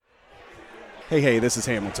Hey, this is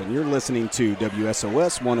Hamilton. You're listening to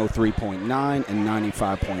WSOS 103.9 and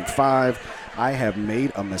 95.5. I have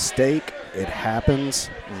made a mistake. It happens.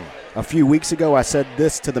 A few weeks ago, I said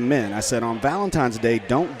this to the men. I said, on Valentine's Day,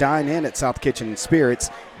 don't dine in at South Kitchen and Spirits.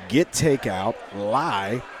 Get takeout,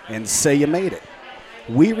 lie, and say you made it.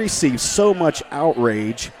 We received so much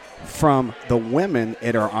outrage from the women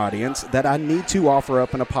in our audience that I need to offer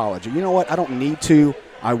up an apology. You know what? I don't need to.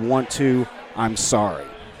 I want to. I'm sorry.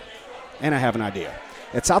 And I have an idea.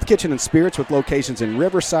 At South Kitchen and Spirits with locations in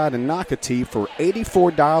Riverside and Nocatee for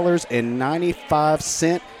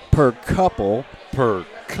 $84.95 per couple. Per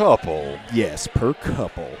couple? Yes, per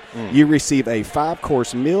couple. You receive a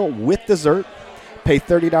 5-course meal with dessert. Pay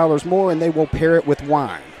 $30 more and they will pair it with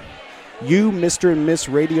wine. You, Mr. and Miss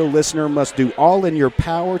Radio listener, must do all in your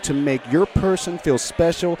power to make your person feel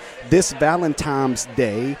special this Valentine's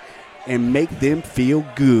Day and make them feel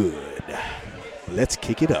good. Let's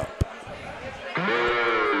kick it up.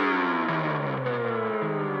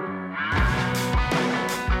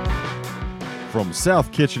 From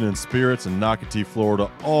South Kitchen and Spirits in Nocatee, Florida,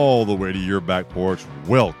 all the way to your back porch,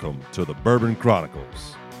 welcome to the Bourbon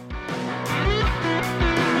Chronicles.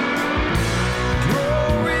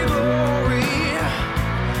 Glory, glory,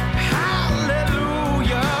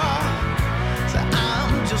 hallelujah. So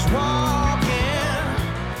I'm just walking.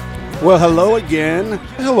 Well, hello again.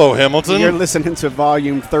 Hello, Hamilton. You're listening to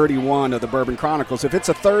Volume 31 of the Bourbon Chronicles. If it's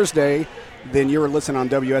a Thursday, then you're listening on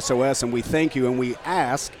WSOS, and we thank you, and we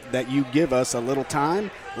ask that you give us a little time,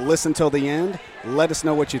 listen till the end, let us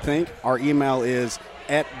know what you think. Our email is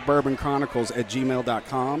at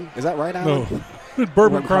bourboncHronicles@gmail.com. Is that right, Alan? No.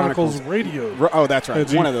 Bourbon Chronicles Radio. Oh, that's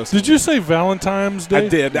right. One of those. Did you say Valentine's Day? I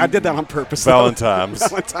did. I did that on purpose. Valentine's.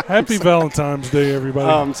 Happy Valentine's Day,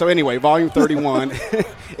 everybody. So anyway, Volume 31.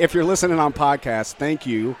 If you're listening on podcast, thank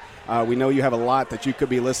you. We know you have a lot that you could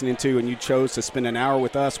be listening to, and you chose to spend an hour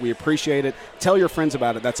with us. We appreciate it. Tell your friends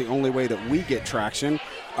about it. That's the only way that we get traction.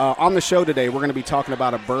 On the show today, we're going to be talking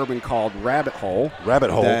about a bourbon called Rabbit Hole. Rabbit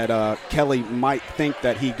Hole. That Kelly might think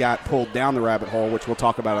that he got pulled down the rabbit hole, which we'll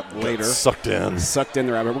talk about it later. Sucked in. Sucked in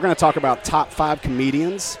the rabbit. We're going to talk about top 5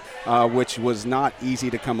 comedians, which was not easy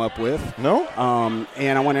to come up with. No?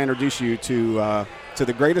 And I want to introduce you to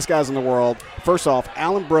the greatest guys in the world. First off,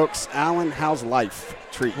 Alan Brooks. Alan, how's life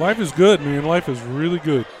treat you? Life is good, man. Life is really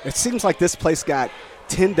good. It seems like this place got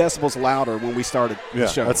 10 decibels louder when we started the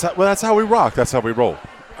show. That's how we rock. That's how we roll.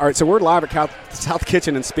 All right, so we're live at South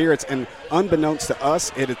Kitchen and Spirits, and unbeknownst to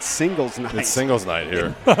us, it's singles night. It's singles night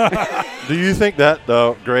here. Do you think that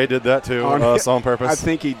Gray did that to us on purpose? I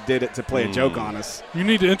think he did it to play a joke on us. You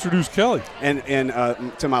need to introduce Kelly. And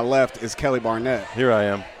to my left is Kelly Barnett. Here I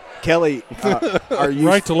am. Kelly, are you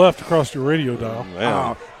right to left across your radio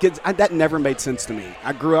dial? Kids, that never made sense to me.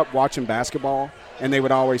 I grew up watching basketball, and they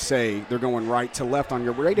would always say they're going right to left on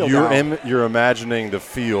your radio dial. You're imagining the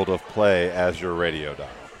field of play as your radio dial.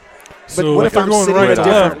 But So what if I'm going sitting right a to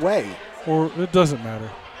different left, way? or it doesn't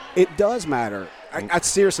matter. It does matter. I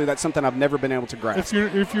seriously, that's something I've never been able to grasp.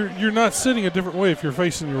 If you're not sitting a different way, if you're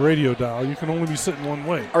facing your radio dial, you can only be sitting one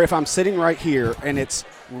way. Or if I'm sitting right here and it's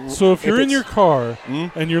So if you're in your car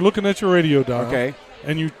and you're looking at your radio dial, okay,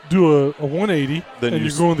 and you do a 180, Then and you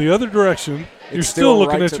you're going the other direction, you're still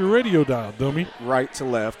looking right at your radio dial, dummy. right to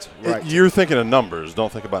left, right. You're thinking of numbers.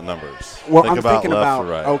 Don't think about numbers. Well, think I'm about thinking left about,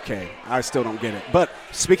 or right. okay, I still don't get it. But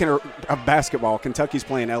speaking of basketball, Kentucky's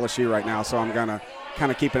playing LSU right now, so I'm going to kind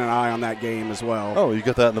of keeping an eye on that game as well. Oh, you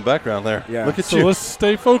got that in the background there. Yeah. Look at So you. let's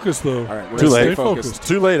stay focused, though. All right, we're Too gonna late. stay Stay focused. focused.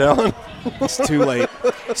 Too late, Alan. It's too late.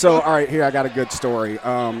 So, all right, here I got a good story.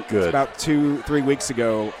 Good. It's about 2-3 weeks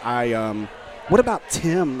ago. What about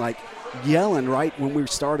Tim, yelling right when we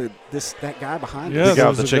started that guy behind Yeah, us? The guy there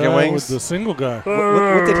with was the a chicken guy wings? with the single guy.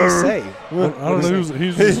 What did he say? I don't know.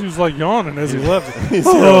 He was like yawning as he left. He's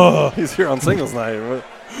here on singles night.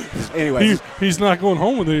 Anyway, He's not going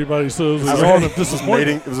home with anybody, so it was yawning of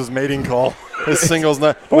disappointment. It was his mating call. His singles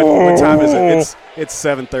night. what time is it? It's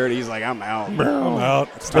 7:30. He's like, I'm out. I'm out.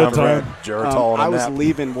 It's Time for bedtime. Geritol and a I was nap.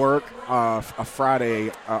 leaving work a Friday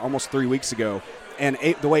almost 3 weeks ago, and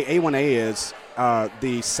the way A1A is,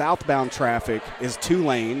 the southbound traffic is 2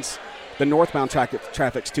 lanes. The northbound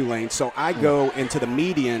traffic's 2 lanes. So I go into the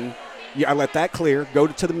median. I let that clear, go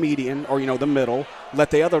to the median or, the middle,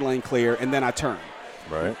 let the other lane clear, and then I turn.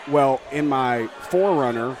 Right. Well, in my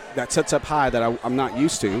 4Runner that sits up high that I'm not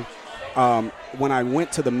used to, when I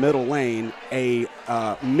went to the middle lane, a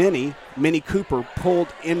Mini Cooper pulled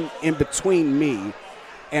in between me,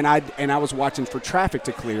 and I was watching for traffic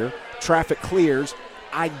to clear. Traffic clears.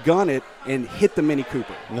 I gun it and hit the Mini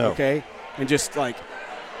Cooper. No. Okay, and just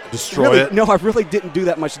destroy really, it. No, I really didn't do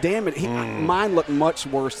that much damage. Mine looked much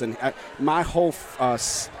worse than my whole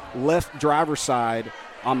left driver's side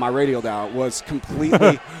on my radial dial was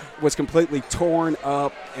completely torn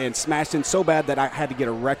up and smashed in so bad that I had to get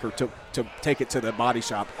a wrecker to take it to the body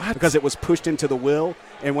shop because it was pushed into the wheel,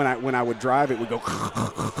 and when I would drive, it would go.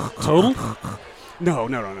 Total? No,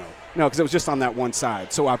 because it was just on that one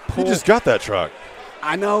side. So I pulled. You just got that truck.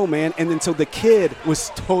 I know, man. And then so the kid was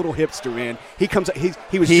total hipster, man. He comes.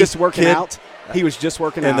 He was just working out. He was just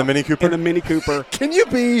working out in the Mini Cooper. In the Mini Cooper. Can you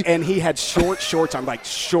be? And he had short shorts. I'm like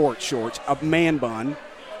short shorts, a man bun.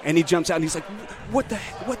 And he jumps out and he's like, "What the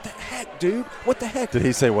heck, dude? What the heck?" Did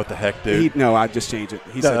he say "What the heck, dude"? No, I just changed it.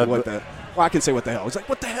 He said, "What the?" Well, I can say "What the hell." He's like,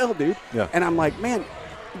 "What the hell, dude?" Yeah. And I'm like, "Man,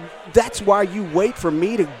 that's why you wait for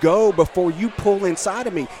me to go before you pull inside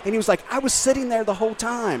of me." And he was like, "I was sitting there the whole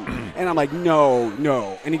time." And I'm like,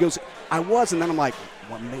 "No." And he goes, "I was." And then I'm like,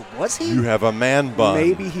 well, "Was he?" You have a man bun.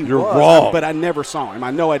 Maybe he You're was. wrong. But I never saw him. I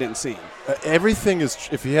know I didn't see him. Everything is.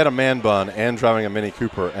 If he had a man bun and driving a Mini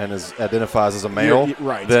Cooper and identifies as a male,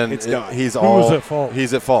 right. then It's done. he's Who all. was at fault?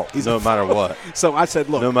 He's at fault. No matter what. So I said,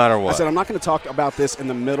 "Look." No matter what. I said, "I'm not going to talk about this in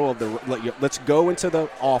the middle of the. Let's go into the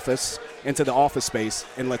office space,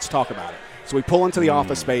 and let's talk about it." So we pull into the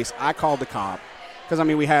office space. I called the cop because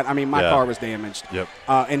my car was damaged. Yep.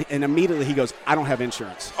 And immediately he goes, "I don't have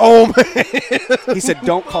insurance." Oh man. He said,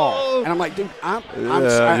 "Don't call." And I'm like, "Dude,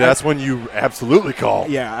 that's when you absolutely call.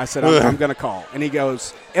 Yeah, I said, I'm going to call. And he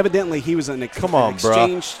goes, evidently he was an Come on,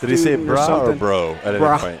 exchange bruh. Did he say student or brah or something. bro at any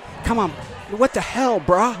Bruh. point? Come on. What the hell,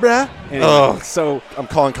 bruh? Anyway, so I'm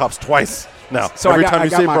calling cops twice now. So Every I time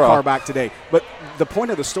got you say my bro. car back today. But the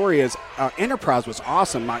point of the story is Enterprise was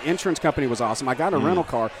awesome. My insurance company was awesome. I got a rental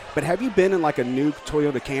car. But have you been in like a new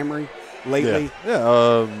Toyota Camry lately? Yeah,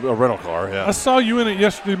 a rental car, yeah. I saw you in it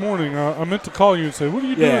yesterday morning. I meant to call you and say, "What are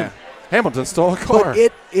you doing?" Hamilton stole a car.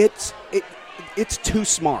 But it's too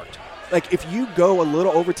smart. Like if you go a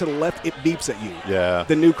little over to the left, it beeps at you. Yeah.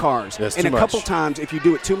 The new cars. Yeah, it's and too a couple much. times, if you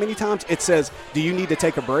do it too many times, it says, "Do you need to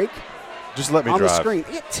take a break?" Just let me on drive. the screen.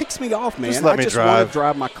 It ticks me off, man. Just let I me just drive. want to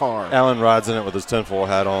drive my car. Alan rides in it with his tinfoil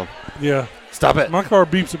hat on. Yeah. Stop it. My car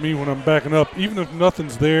beeps at me when I'm backing up, even if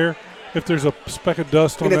nothing's there. If there's a speck of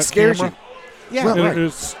dust on And it that scares camera, you. Yeah, and right.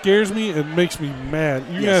 it scares me and makes me mad.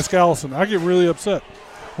 You can Yes. ask Allison. I get really upset.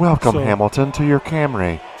 Welcome, So- Hamilton, to your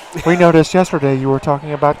Camry. We noticed yesterday you were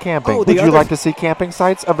talking about camping. Oh, the Would you other- like to see camping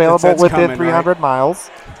sites available That's within coming, 300 miles?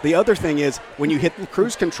 The other thing is when you hit the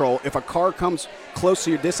cruise control, if a car comes close to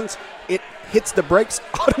your distance, it hits the brakes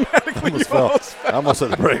automatically. Almost You almost fell. I almost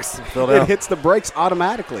hit the brakes. Fell It down. hits the brakes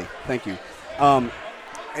automatically. Thank you.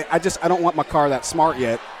 I don't want my car that smart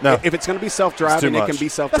yet. No. If it's going to be It's too self-driving, it much. can be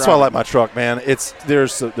self-driving. That's why I like my truck, man.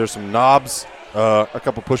 There's some knobs, a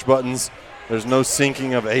couple push buttons. There's no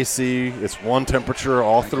syncing of AC. It's one temperature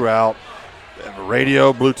all throughout.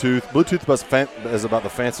 Radio, Bluetooth. Bluetooth is about the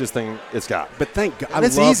fanciest thing it's got. But thank God, And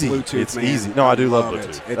it's I love easy. Bluetooth. It's man. easy. No, I do love it.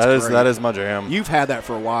 Bluetooth. It's That is great. my jam. You've had that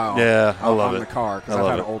for a while. Yeah, I love on it. the car because I I've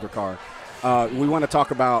love had it. an older car. We want to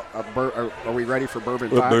talk about. Are we ready for bourbon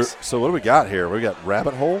facts? So what do we got here? We got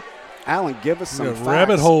Rabbit Hole. Alan, give us some Yeah, facts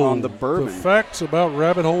Rabbit Hole on the bourbon. The facts about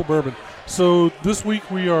Rabbit Hole bourbon. So this week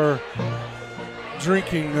we are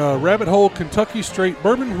drinking Rabbit Hole Kentucky Straight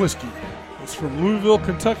Bourbon Whiskey. It's from Louisville,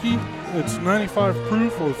 Kentucky. It's 95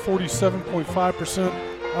 proof or 47.5%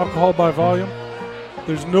 alcohol by volume.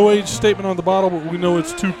 There's no age statement on the bottle, but we know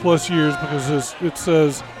it's 2+ years because it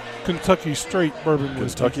says Kentucky Straight Bourbon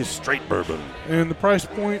Whiskey. Kentucky Straight Bourbon. And the price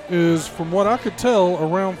point is, from what I could tell,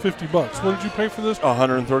 around $50. What did you pay for this?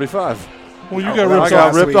 $135. Well, you Oh, got well, I ripped got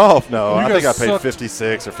off. ripped off. No, You I think I guys paid sucked.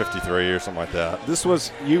 56 or 53 or something like that. This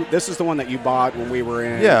was you. This is the one that you bought when we were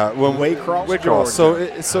in. Yeah, when Waycross, Georgia.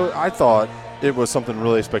 Georgia. So I thought it was something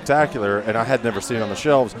really spectacular, and I had never seen it on the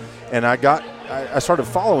shelves. And I started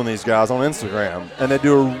following these guys on Instagram, and they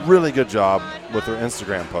do a really good job with their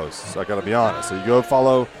Instagram posts. I got to be honest. So you go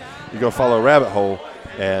follow Rabbit Hole,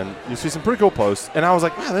 and you see some pretty cool posts. And I was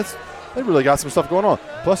like, man, they really got some stuff going on.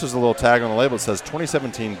 Plus, there's a little tag on the label that says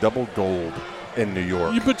 2017 Double Gold in New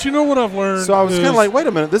York. But you know what I've learned? So I was kind is- of like, wait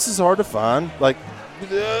a minute, this is hard to find.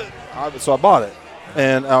 So I bought it,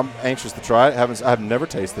 and I'm anxious to try it. I've never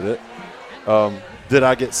tasted it. Did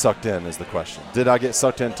I get sucked in is the question. Did I get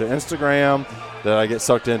sucked into Instagram? Did I get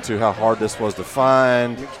sucked into how hard this was to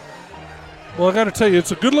find? Well, I got to tell you,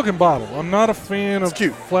 it's a good-looking bottle. I'm not a fan of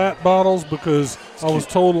cute. flat bottles because I was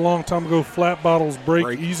told a long time ago flat bottles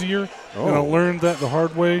break easier, and I learned that the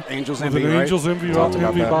hard way. Angels with Envy, an right? Angels Envy, Talked about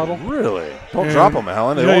Envy that. bottle. Really? Don't And- drop them,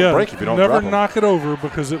 Alan. They won't break if you don't Never drop them. knock it over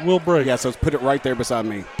because it will break. Yeah, so let's put it right there beside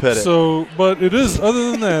me. Pit it. So, but it is.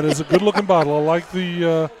 Other than that, it's a good-looking bottle. I like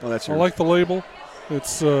the. that's I yours. like the label.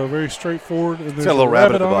 It's very straightforward. And It's there's got a little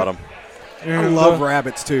rabbit at the on it. bottom. And, I love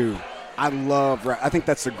rabbits too. I think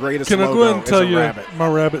that's the greatest Can I logo go ahead and tell is a you rabbit. my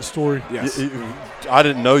rabbit story? Yes. I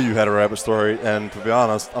didn't know you had a rabbit story, and to be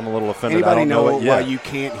honest, I'm a little offended. Anybody I don't know it why yet. you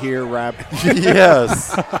can't hear rabbit?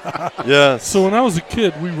 Yes. Yes. So when I was a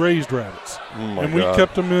kid, we raised rabbits. Oh my And we God.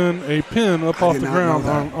 kept them in a pen up I off did the not ground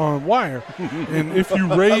know that. on wire. And if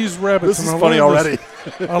you raise rabbits, This is and I funny learned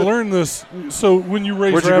already. I learned this. So when you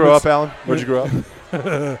raise Where'd you rabbits, grow up, Alan? Where'd you grow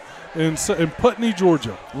up? in Putney,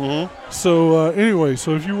 Georgia. Mm-hmm. So anyway,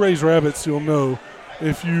 so if you raise rabbits, you'll know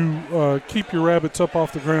if you keep your rabbits up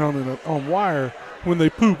off the ground and on wire, when they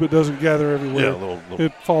poop, it doesn't gather everywhere. Yeah, little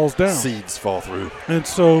it falls down. seeds fall through. And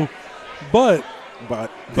so, but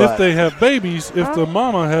if they have babies, if the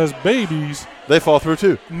mama has babies, They fall through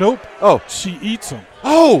too. nope. Oh. She eats them.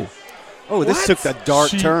 Oh. Oh, this took a dark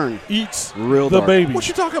she turn. Eats Real the dark. babies. What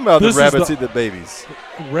you talking about? This The is rabbits the- eat the babies.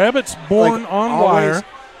 Rabbits born Like, on always- wire.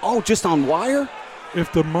 Oh, just on wire?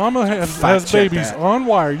 If the mama has Fact check babies that. on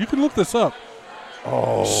wire, you can look this up.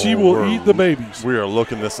 Oh. She will we're- eat the babies. We are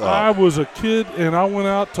looking this I up. was a kid and I went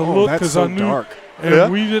out to Oh, look that's because so I knew, dark. and Yeah?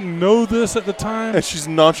 we didn't know this at the time. And she's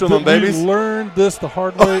nonchalant But on babies. We learned this the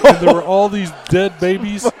hard way, and there were all these dead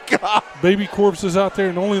babies, baby corpses out there,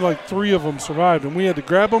 and only like 3 of them survived. And we had to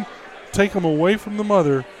grab them, take them away from the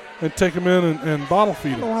mother, and take them in and bottle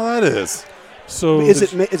feed I don't them. know how that is. So Is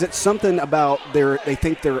it something about they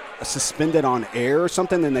think they're suspended on air or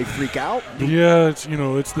something and they freak out? Yeah, it's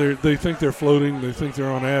they think they're floating, they think they're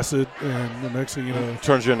on acid, and the next thing you know.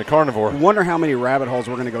 Turns you into carnivore. I wonder how many rabbit holes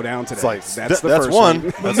we're going to go down today. It's like that's the that's first one.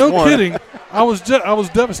 thing. That's No one. kidding. I was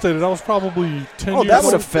devastated. I was probably 10 Oh, years that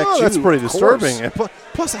would old. affect That's you, pretty of disturbing. course. And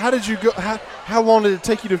plus, how did you go? How long did it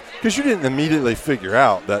take you to? Because you didn't immediately figure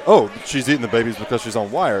out that she's eating the babies because she's on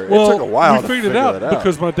wire. Well, it took a while. we to figured it figure out that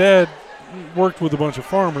because my dad worked with a bunch of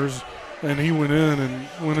farmers, and he went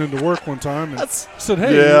into work one time and said,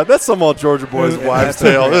 "Hey, yeah, that's some old Georgia boy's Yeah, wives' that's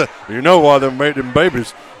okay. tale. You know why they made them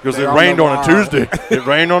babies? Because it They're on rained the on a wire. Tuesday. It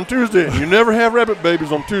rained on Tuesday. You never have rabbit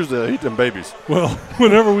babies on Tuesday. I eat them babies. well,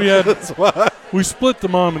 whenever we had, That's why. we split the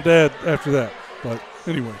mom and dad after that." But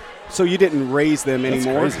anyway, So you didn't raise them That's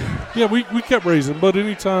anymore? crazy. yeah, we kept raising, but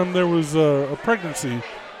anytime there was a pregnancy,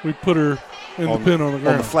 we put her in the pen on the ground,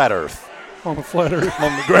 On the flat earth. on the flat earth.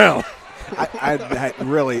 On the ground. I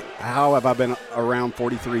really, how have I been around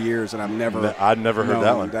 43 years and I've never I'd never heard known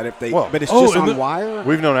that one. that if they, Well- but it's Oh, just and on wire?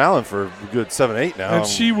 We've known Alan for a good 7, 8 now. And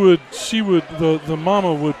she would the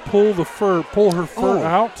mama would pull her fur Oh.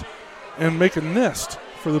 out and make a nest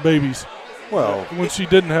for the babies. well, When she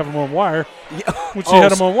didn't have them on wire, Yeah. when she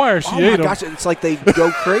had them so- on wire, she oh ate my them. gosh, it's like they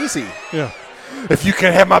go crazy. Yeah. if you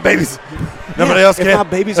can't have my babies, nobody else if can. my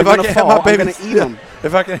babies If are I going to can't have fall, my I'm going babies, to eat them.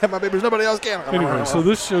 If I can have my babies, nobody else can. Anyway, so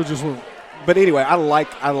this show just went. But anyway, I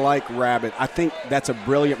like rabbit. I think that's a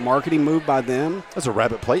brilliant marketing move by them. There's a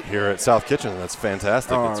rabbit plate here at South Kitchen. That's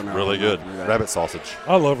fantastic. Oh, it's no, really I'm not good. gonna do that. Rabbit sausage.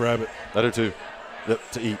 I love rabbit. I do too.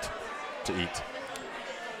 To eat. To eat.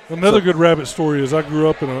 Another good rabbit story is I grew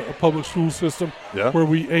up in a public school system Yeah. where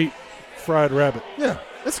we ate fried rabbit. Yeah.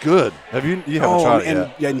 It's good. You haven't tried it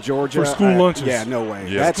yet. in Georgia. For school lunches. Yeah, no way.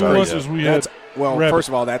 Yeah, That's school crazy. lunches we That's, had well, rabbit. first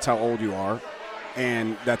of all, that's how old you are,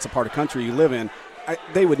 and that's the part of country you live in.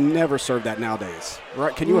 They would never serve that nowadays,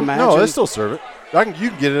 right? Can you imagine? No, they still serve it. You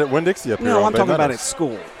can get it at Winn-Dixie up here. No, on I'm Bay talking about at Meadows.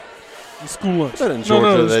 school. School lunch. But in no,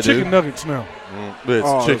 Georgia it's they chicken do. nuggets now. But it's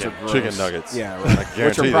Oh, those chicken. are gross. Chicken nuggets. Yeah, I right. guarantee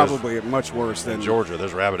Which are there's- probably much worse in than Georgia.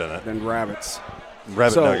 There's rabbit in it. rabbits.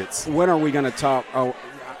 Rabbit so nuggets. when are we going to talk? Oh,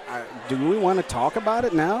 do we want to talk about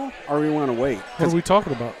it now, or do we want to wait? What are we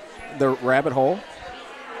talking about? The rabbit hole.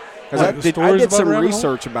 Because Like I the did stories about some rabbit hole?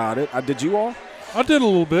 research about it. Did you all? I did a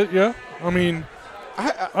little bit, yeah. I mean,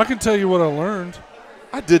 I can tell you what I learned.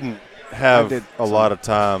 I didn't have did a lot of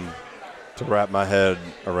time to wrap my head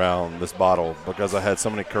around this bottle because I had so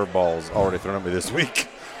many curveballs already thrown at me this week.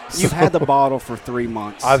 You've had the bottle for 3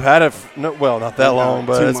 months. I've had it. Not that No, long,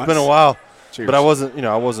 but 2 it's been months. a while. Cheers. But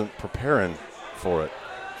I wasn't preparing for it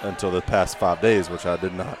until the past 5 days, which I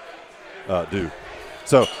did not do.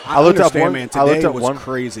 So I looked up understand, one. man. I looked Today up was one.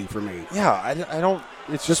 crazy for me. Yeah, I don't.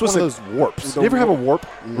 It's just was one of those warps. the You ever have a warp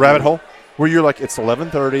Mm. rabbit hole where you're like, it's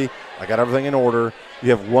 11:30. I got everything in order. You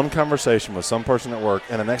have one conversation with some person at work,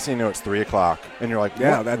 and the next thing you know, it's 3:00, and you're like,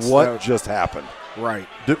 Yeah, what that- just happened? Right.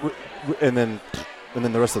 And then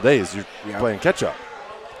the rest of the days you're Yeah. playing catch up.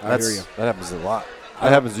 I hear you. That happens a lot.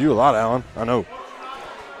 That happens to you a lot, Alan. I know.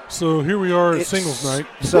 So here we are at It's- singles night.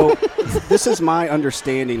 So this is my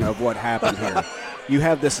understanding of what happened here. You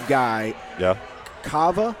have this guy, Yeah.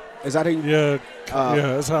 Kava. Is that how you? Yeah,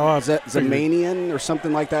 that's how I figured. Zamanian or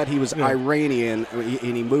something like that. He was Yeah. Iranian,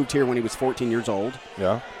 and he moved here when he was 14 years old.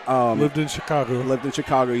 Yeah. Lived in Chicago.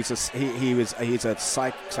 He's a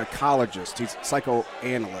psychologist. He's a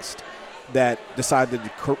psychoanalyst that decided to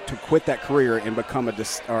quit that career and become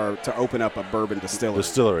to open up a bourbon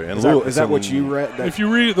distillery. And Is that what you read? If you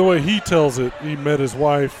read it the way he tells it, he met his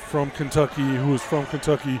wife from Kentucky, who was from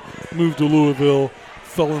Kentucky, moved to Louisville,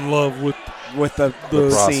 fell in love with the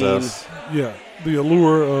process. scene. The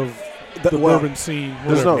allure of the bourbon scene.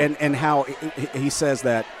 And how he says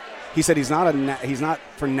that. He said he's not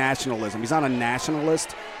for nationalism. He's not a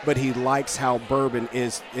nationalist, but he likes how bourbon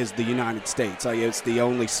is the United States. It's the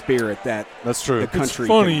only spirit that's true. The country. It's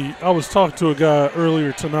funny. I was talking to a guy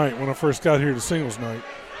earlier tonight when I first got here to singles night.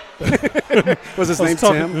 Was his name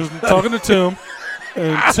Tim? I was talking to Tim,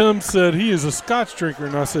 and Tim said he is a Scotch drinker,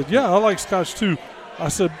 and I said, yeah, I like Scotch too. I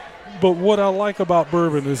said, but what I like about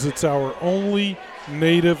bourbon is it's our only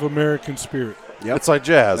Native American spirit. Yep. It's like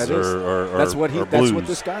jazz or that's what blues. That's what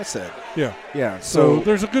this guy said. Yeah. So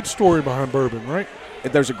there's a good story behind bourbon, right?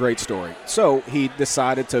 There's a great story. So he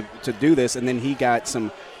decided to do this, and then he got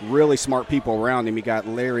some really smart people around him. He got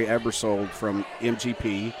Larry Ebersold from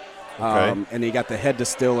MGP, and he got the head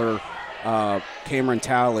distiller Cameron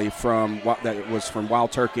Talley from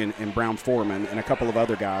Wild Turkey and Brown Foreman, and a couple of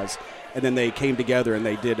other guys. And then they came together and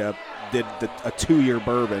they did a 2-year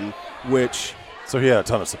bourbon, which. So he had a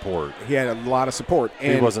ton of support. He had a lot of support.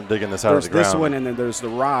 And he wasn't digging this out of the ground. There's this one, and then there's the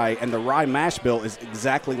rye. And the rye mash bill is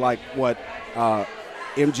exactly like what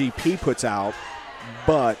MGP puts out,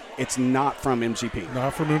 but it's not from MGP.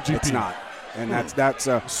 Not from MGP. It's not. And that's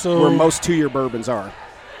where most 2-year bourbons are.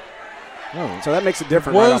 So that makes it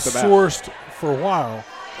different right off the bat. It was sourced for a while.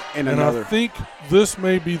 And I think this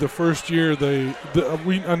may be the first year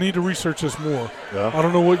I need to research this more. Yeah. I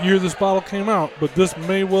don't know what year this bottle came out, but this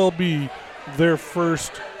may well be their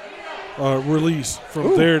first release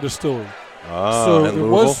from their distillery. So it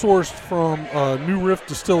was sourced from New Riff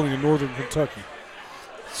Distilling in northern Kentucky.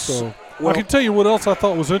 So I can tell you what else I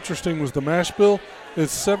thought was interesting was the mash bill.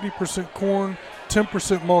 It's 70% corn,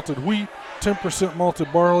 10% malted wheat, 10%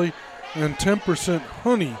 malted barley, and 10%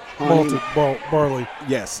 honey malted barley.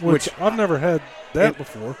 Yes. Which I've never had that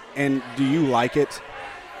before. And do you like it?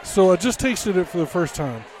 So I just tasted it for the first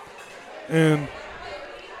time. And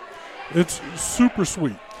it's super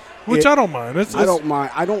sweet, which I don't mind. I don't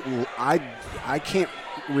mind. I can't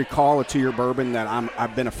recall a 2-year bourbon that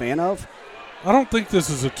I've been a fan of. I don't think this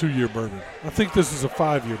is a 2-year bourbon. I think this is a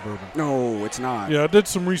 5-year bourbon. No, it's not. Yeah, I did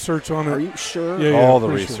some research on it. Are you sure? Yeah, all the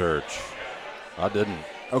research. Sure. I didn't.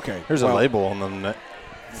 Okay. Here's a label on the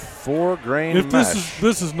 4-grain If mash.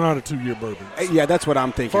 this is not a 2-year bourbon. Yeah, that's what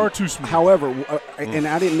I'm thinking. Far too smooth. However, and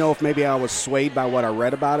I didn't know if maybe I was swayed by what I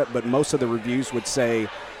read about it, but most of the reviews would say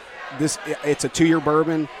it's a 2-year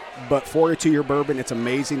bourbon, but for a 2-year bourbon, it's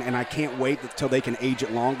amazing, and I can't wait until they can age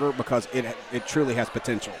it longer because it truly has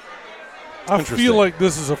potential. I feel like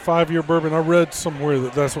this is a 5-year bourbon. I read somewhere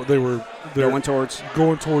that's what they were going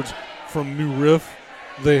towards from New Riff.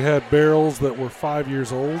 They had barrels that were 5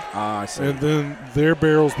 years old. I see. And then their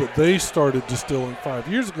barrels that they started distilling 5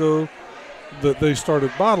 years ago that they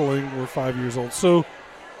started bottling were 5 years old. So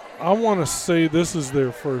I want to say this is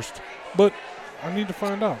their first, but I need to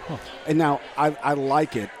find out. And now I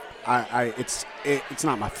like it. It's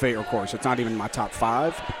not my favorite, of course. It's not even my top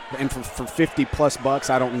 5. And for $50+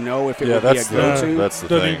 I don't know if it would be a go-to. That's the Doesn't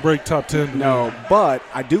thing. even break top 10. No, but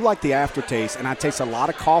I do like the aftertaste, and I taste a lot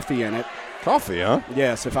of coffee in it. Coffee, huh?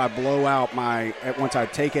 Yes, if I blow out once I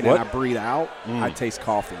take it and I breathe out, I taste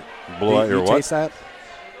coffee. Blow out your you what? Taste that?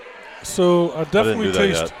 So I definitely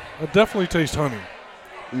taste honey.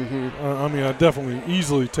 Mm-hmm. I definitely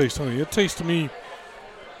easily taste honey. It tastes to me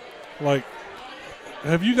like,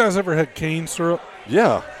 have you guys ever had cane syrup?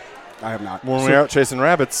 Yeah. I have not. When we're out chasing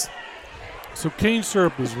rabbits. So cane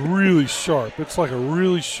syrup is really sharp. It's like a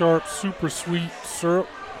really sharp, super sweet syrup.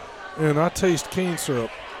 And I taste cane syrup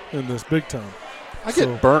in this big time. I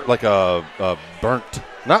get burnt like a burnt,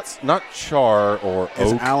 not char or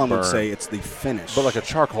As oak Alan burn, would say, it's the finish. but like a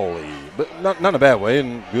charcoal-y, but not in a bad way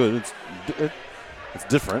and good. It's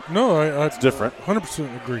different. No, It's different.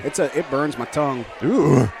 100% agree. it burns my tongue.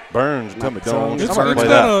 Ooh, burns. Tell me, tongue. don't. It's It's I'm gonna play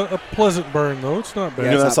got that. a pleasant burn, though. It's not bad.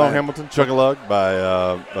 You know it's that not song, bad. Hamilton? Chug-a-lug by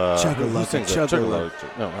Chug-a-lug, who sings that? chug-a-lug.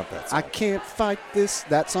 No, not that song. I can't fight this.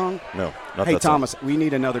 That song? No, not Hey, that song. Thomas, we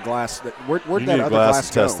need another glass. Where'd You that need a other glass glass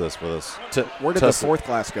to go? test this with us. Where did the Test it. 4th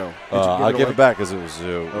glass go? Did you I gave away? it back because it was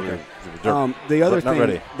Okay. dirt. The other Not thing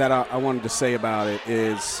ready. that I wanted to say about it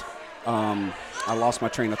is I lost my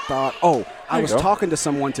train of thought. Oh, I you was go. talking to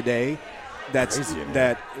someone today, that's Crazy, man.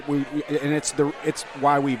 that we and it's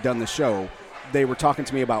why we've done the show. They were talking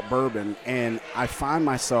to me about bourbon, and I find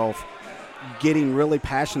myself getting really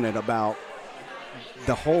passionate about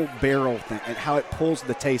the whole barrel thing and how it pulls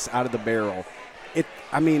the taste out of the barrel.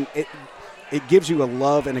 It gives you a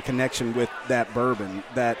love and a connection with that bourbon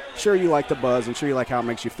that sure you like the buzz and sure you like how it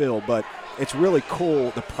makes you feel, but it's really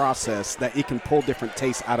cool the process that it can pull different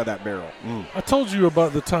tastes out of that barrel. I told you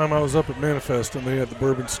about the time I was up at Manifest and they had the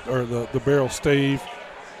bourbon or the barrel stave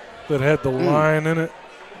that had the line in it,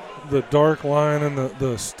 the dark line and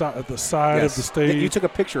the side of the stave. You took a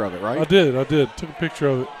picture of it, right? I did. Took a picture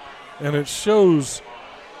of it, and it shows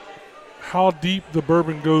how deep the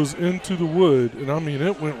bourbon goes into the wood, and I mean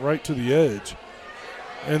it went right to the edge,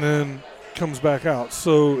 and then comes back out.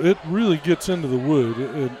 So it really gets into the wood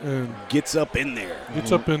and gets up in there.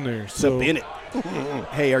 Gets up in there. It's up in it.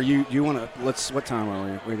 Hey, are you want to? What time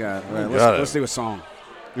are we? We got. Let's do a song.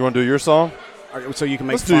 You want to do your song? So you can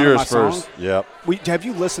make Let's do fun yours of my first. song? Yep. Have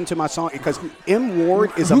you listened to my song? Because M.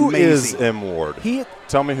 Ward is Who amazing. is M. Ward? He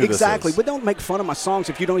Tell me who exactly. this is. But don't make fun of my songs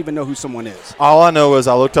if you don't even know who someone is. All I know is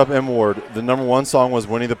I looked up M. Ward. The number 1 song was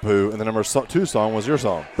Winnie the Pooh, and the number 2 song was your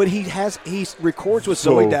song. But he records with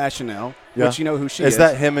Zooey Deschanel, which you know who she is. Is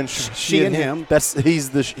that him and she and him?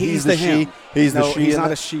 He's the him. she. He's the she. He's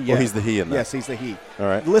not a she yet. Or he's the he in that. Yes, he's the he. All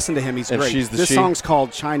right. Listen to him. He's And great. she's the This she? song's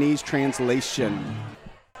called Chinese Translation.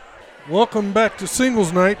 Welcome back to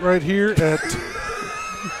Singles Night right here at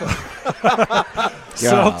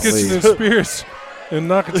South Kitchen and Spirits in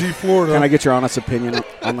Nocatee, Florida. Can I get your honest opinion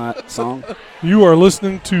on that song? You are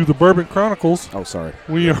listening to the Bourbon Chronicles. Oh, sorry.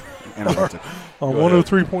 We are Interrupted. on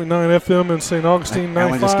 103.9 FM in St. Augustine,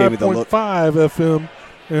 Alan just gave me the look. 95.5 FM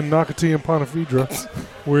in Nocatee and Ponte Vedra.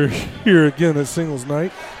 We're here again at Singles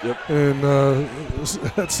Night. Yep. And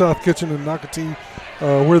at South Kitchen in Nocatee,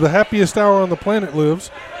 where the happiest hour on the planet lives.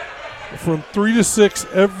 From 3 to 6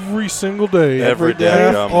 every single day. Every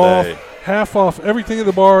day. Half off everything at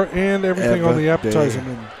the bar and everything on the appetizer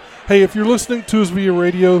menu. Hey, if you're listening to us via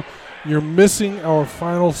radio, you're missing our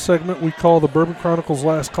final segment we call the Bourbon Chronicles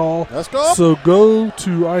Last Call. Let's go. So go to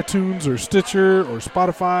iTunes or Stitcher or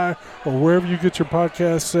Spotify or wherever you get your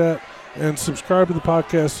podcasts at and subscribe to the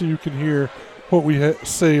podcast so you can hear what we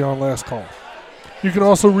say on Last Call. You can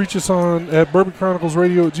also reach us at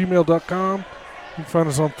bourbonchroniclesradio@gmail.com. You can find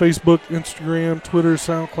us on Facebook, Instagram, Twitter,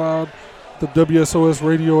 SoundCloud, the WSOS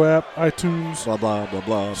radio app, iTunes, Blah, blah, blah,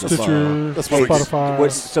 blah. Stitcher, That's what we-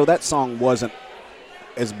 Spotify. So that song wasn't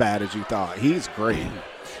as bad as you thought. He's great.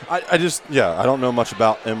 I don't know much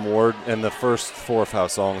about M. Ward, and the first 4 or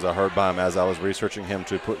 5 songs I heard by him as I was researching him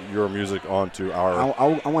to put your music onto our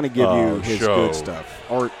I want to give you his show. good stuff.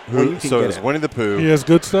 Or well, you can so get it's it. Winnie the Pooh. He has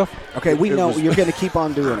good stuff. Okay, we it know was- you're going to keep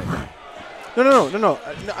on doing it. No.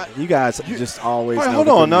 You guys just always Wait, know hold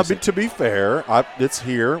the on. good Now, music. to be fair, it's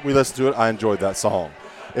here. We listened to it. I enjoyed that song.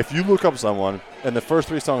 If you look up someone, and the first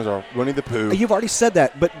 3 songs are Winnie the Pooh. You've already said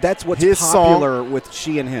that, but that's what's His popular with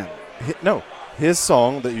she and him. His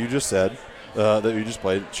song that you just said, that you just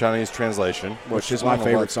played, Chinese Translation, Which is I my don't know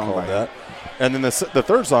favorite what's song called by him. And then the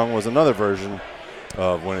third song was another version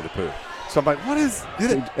of Winnie the Pooh. So I'm like, what is it?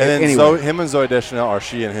 And then Anyway. him and Zooey Deschanel are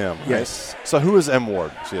she and him. Right? Yes. So who is M. Ward?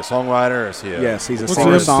 Is he a songwriter? Or is he a Yes, he's a What's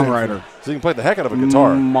singer his name? songwriter. So he can play the heck out of a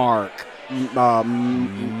guitar. Mark,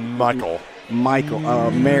 Michael.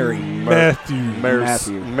 Mary, Matthew.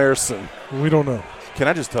 Matthew. Merson. We don't know. Can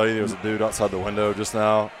I just tell you there was a dude outside the window just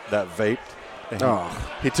now that vaped? And Oh.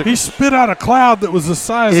 he took He spit out a cloud that was the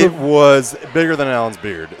size It of. was bigger than Alan's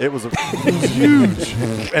beard. It was huge,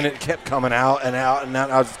 and it kept coming out and out and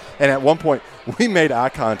out. And at one point, we made eye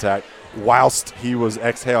contact whilst he was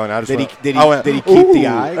exhaling. I just Did he- went, did he- I went, did he keep the "Ooh,"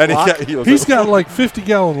 eye And locked? he was He's like, got like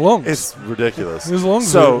 50-gallon lungs. it's ridiculous. His lungs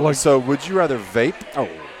so, are like so would you rather vape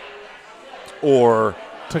or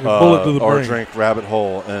take a bullet to the or brain. drink Rabbit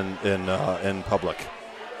Hole in public?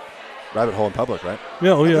 Rabbit Hole in public, right?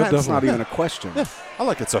 Yeah, oh yeah, That's not definitely. even a question. I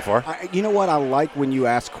like it so far. You know what I like when you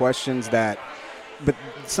ask questions that, but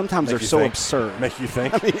sometimes Make they're you so think. absurd. Make you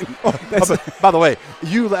think. That's- By the way,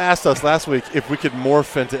 you asked us last week if we could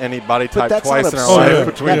morph into any body but type that's twice not in our absurd. life yeah.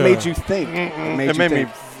 between. That Yeah. made you think. It you made me think.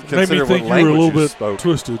 consider Made me what think you were a language little bit spoke.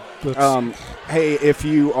 twisted. That's, Hey, if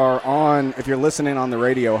you're listening on the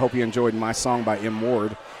radio, I hope you enjoyed my song by M.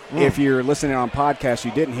 Ward. If you're listening on podcast,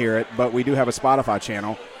 you didn't hear it, but we do have a Spotify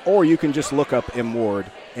channel, or you can just look up M. Ward,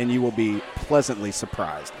 and you will be pleasantly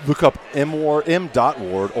surprised. Look up M.Ward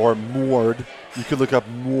or Mward. You could look up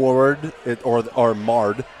Mward or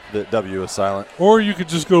Mard. The W is silent. or you could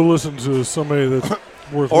just go listen to somebody that's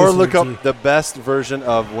worth Or listening look up to. the best version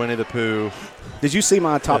of Winnie the Pooh. Did you see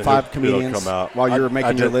my top and 5 it'll comedians come out. while you were I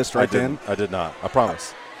making your did- list I right didn't. then? I did not. I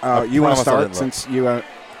promise. You want to promise I start didn't look. since you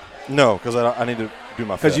No, because I need to do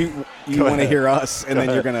my because fifth. you Go want to ahead. hear us and Go then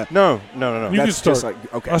you're ahead. gonna. No. You can That's start. just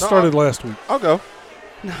like okay. I started last week. I'll go.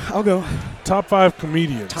 I'll go. Top 5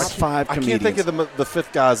 comedians. Top 5 I comedians. can't think of the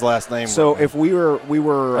fifth guy's last name. So right if we were,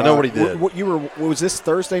 I know what he did. Was this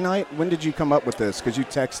Thursday night? When did you come up with this? Because you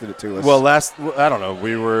texted it to us. Well, I don't know.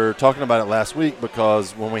 We were talking about it last week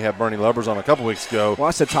because when we had Bernie Lubbers on a couple weeks ago.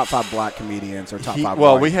 I said top 5 black comedians or top 5.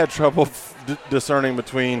 Well, white. we had trouble discerning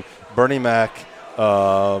between Bernie Mac,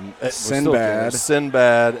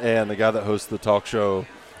 Sinbad, and the guy that hosts the talk show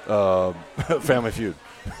Family Feud.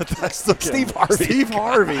 That's the Steve Harvey. Steve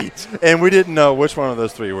Harvey. And we didn't know which one of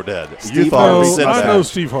those three were dead. You Steve thought it Harvey. was Sinbad. I know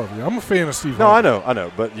Steve Harvey. I'm a fan of Steve No, Harvey. I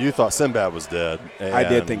know. But you thought Sinbad was dead. I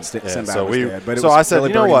did think Sinbad was dead. But it was I said, really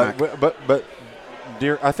you know Bernie what? Mac. But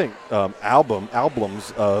dear, I think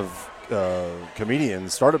albums of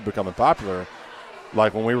comedians started becoming popular,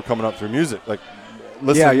 like when we were coming up through music, like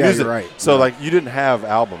listening to music. You're right. So Yeah. like you didn't have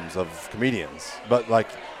albums of comedians, but like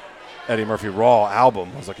Eddie Murphy Raw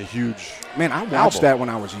album was like a huge. Man, I watched album. that when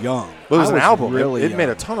I was young. Well, it was I an album. Really It made a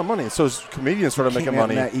young. ton of money. So comedians started making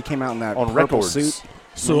money He came out in that on purple records. suit.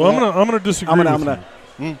 So I'm gonna disagree I'm with gonna.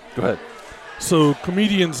 you. Go ahead. So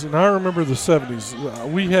comedians, and I remember the 70s.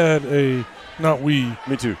 We had Me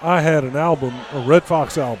too. I had an album, a Red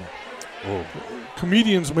Fox album. Whoa.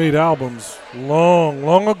 Comedians made albums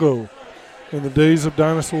long ago, in the days of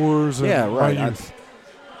dinosaurs and Yeah, right. my youth.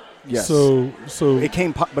 Yes. So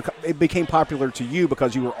it became popular to you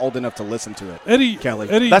because you were old enough to listen to it. Eddie,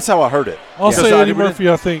 That's how I heard it. I'll Yeah. say Because Eddie we didn't-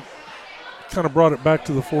 Murphy, I think, kind of brought it back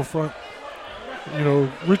to the forefront. You know,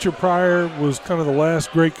 Richard Pryor was kind of the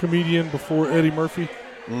last great comedian before Eddie Murphy.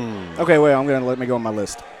 Okay, wait. I'm gonna let me go on my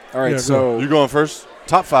list. All right, Yeah, so You going first?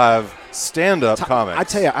 Top 5 stand-up comics. I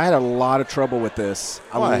tell you, I had a lot of trouble with this.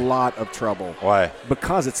 Why? A lot of trouble Why?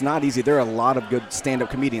 because it's not easy. There are a lot of good stand-up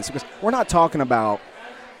comedians. Because we're not talking about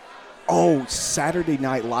Saturday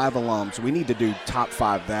Night Live alums. We need to do top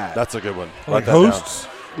 5 that. That's a good one. Like Write that down. hosts.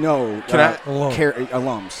 No, Can I-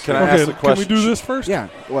 alums. Can I ask Okay, the can question? we do this first? Yeah.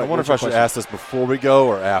 I wonder if I should ask this before we go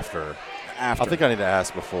or after. after. I think I need to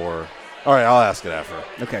ask before. All right, I'll ask it after.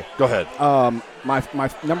 Okay. Go ahead. My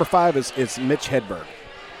number 5 is Mitch Hedberg.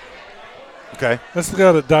 Okay. That's the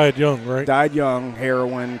guy that died young, right? Died young,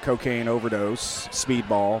 heroin, cocaine overdose,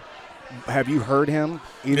 speedball. Have you heard him?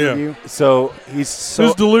 Either of Yeah. you? So He's so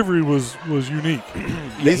His delivery was unique.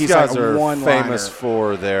 these he's guys like a are one-liner. famous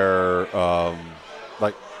for their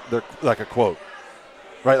they're like a quote,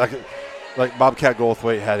 right? Like Bobcat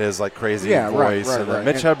Goldthwait had his like crazy voice, right, and then right.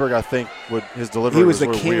 Mitch Hedberg, I think, his delivery he was the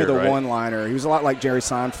real king weird, of the right? one-liner. He was a lot like Jerry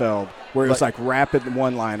Seinfeld, where it was like rapid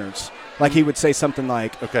one-liners. Like he would say something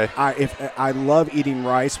like, Okay. I love eating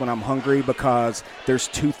rice when I'm hungry because there's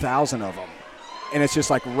 2,000 of them. And it's just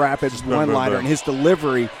like rapid boom, one-liner. boom. And his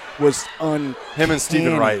delivery was Him and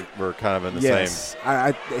Stephen Wright were kind of in the yes. same.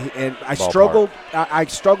 I ballpark. struggled. I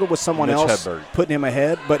struggled with someone Mitch else Hedberg. putting him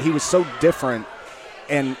ahead, but he was so different.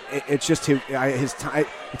 And it's just his time.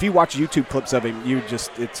 If you watch YouTube clips of him,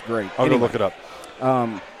 it's great. I'll Anyway, go look it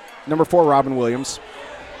up. Number 4, Robin Williams.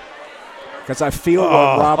 Because I feel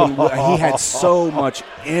like he had so much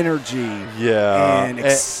energy Yeah. and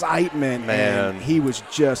excitement, man. and he was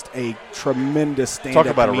just a tremendous stand-up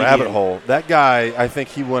Talk about comedian. a rabbit hole. That guy, I think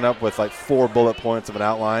he went up with like 4 bullet points of an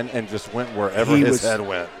outline and just went wherever He his was- head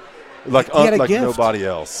went. Like, He had a like gift. nobody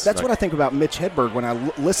else. That's Like, what I think about Mitch Hedberg. When I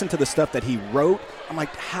listen to the stuff that he wrote, I'm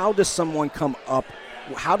like, how does someone come up?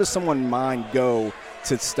 How does someone's mind go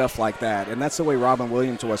to stuff like that? And that's the way Robin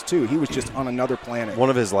Williams was too. He was just on another planet. One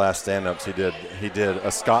of his last stand-ups he did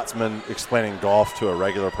a Scotsman explaining golf to a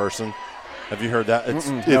regular person. Have you heard that?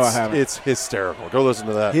 No, I haven't. It's hysterical. Go listen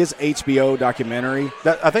to that. His HBO documentary.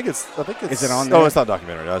 I think it's. Is it on No, there? it's not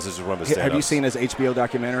documentary. No, this is one of his stand-ups. Have you seen his HBO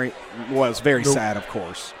documentary? Well, it's very sad, of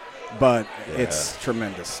course, but it's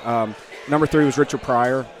tremendous. Number 3 was Richard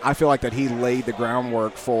Pryor. I feel like that he laid the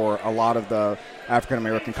groundwork for a lot of the African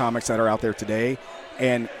American comics that are out there today,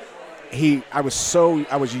 and I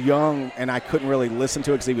was young and I couldn't really listen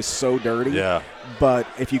to it because he was so dirty. Yeah. But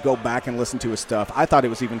if you go back and listen to his stuff, I thought it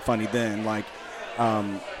was even funny then. Like,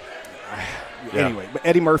 anyway, but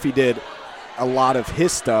Eddie Murphy did a lot of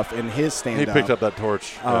his stuff in his He stand-up. picked up that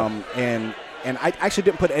torch. And I actually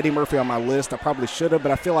didn't put Eddie Murphy on my list. I probably should have,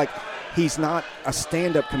 but I feel like he's not a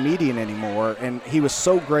stand-up comedian anymore, and he was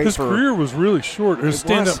so great His for career was really short. His It was.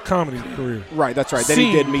 stand-up comedy career. Right, that's right. Then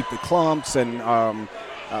he did Meet the Clumps and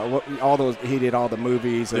all those. He did all the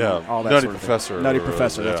movies and Yeah, all that. Nutty sort of Professor thing. or Nutty whatever it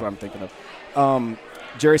Professor. is, That's yeah. what I'm thinking of.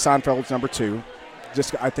 Jerry Seinfeld's number 2.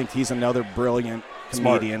 I think he's another brilliant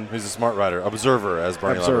comedian. He's a smart writer. Observer, as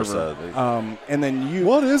Bernie Lubbers said. And then you.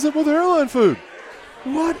 What is it with airline food?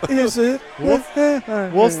 What is it? What's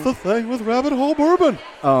the thing with Rabbit Hole Bourbon?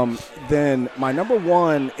 Then my number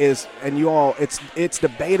one is, and you all, it's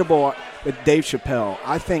debatable with Dave Chappelle.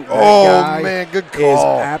 I think that guy man, good is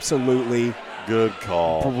call. absolutely Good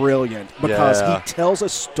call. brilliant because Yeah. he tells a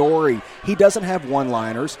story. He doesn't have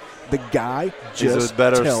one-liners. The guy He's a just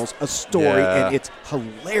better- tells a story, Yeah. and it's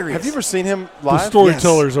hilarious. Have you ever seen him The live?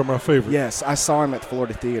 storytellers are my favorite. Yes, I saw him at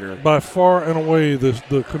Florida Theater. By far and away,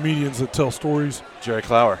 the comedians that tell stories. Jerry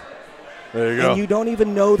Clower. There you go. And you don't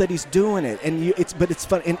even know that he's doing it, and it's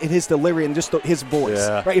fun, and his delivery and just his voice.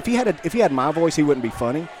 Yeah. Right? If he had my voice, he wouldn't be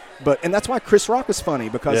funny. And that's why Chris Rock is funny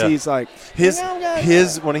because Yeah. he's like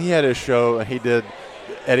his when he had his show and he did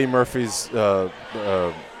Eddie Murphy's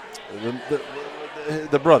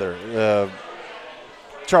the brother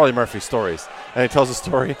Charlie Murphy stories, and he tells a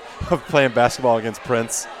story of playing basketball against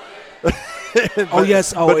Prince. But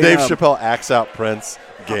Dave Chappelle acts out Prince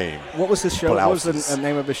game. What was his show? What was the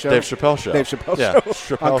name of his show? Dave Chappelle Show. Dave Chappelle Yeah,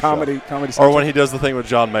 Show Chappelle on Show. Comedy Or Central. when he does the thing with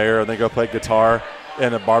John Mayer and they go play guitar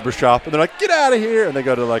in a barbershop and they're like, get out of here. And they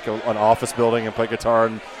go to like an office building and play guitar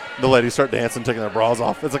and the ladies start dancing, taking their bras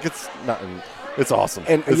off. It's like, it's awesome.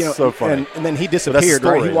 And it's so funny. And then he disappeared.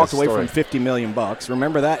 story, Right? He walked that's away story. from $50 million.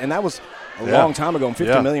 Remember that? And that was a Yeah. long time ago. And $50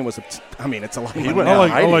 Yeah. million was, it's a lot of He money. went I Yeah,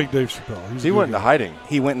 like hiding. Dave Chappelle. He's He a went good into guy. hiding.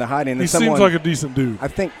 He went into hiding. And He someone, seems like a decent dude. I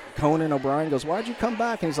think Conan O'Brien goes, "Why'd you come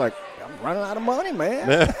back?" And he's like, "I'm running out of money, man."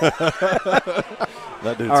 That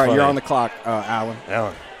dude's All right, funny. you're on the clock, Alan.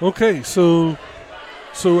 Alan. Okay, so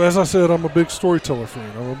as I said, I'm a big storyteller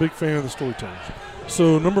fan. I'm a big fan of the storytellers.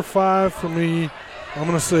 So number 5 for me, I'm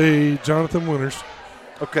going to say Jonathan Winters.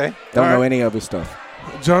 Okay. Don't All know right. any of his stuff.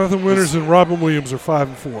 Jonathan Winters and Robin Williams are 5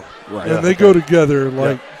 and 4, Right. and they go together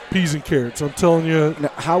like peas and carrots. I'm telling you.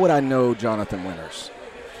 Now, how would I know Jonathan Winters?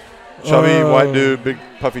 Chubby, white dude, big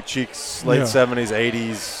puffy cheeks, late Yeah. 70s,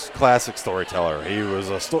 80s, classic storyteller. He was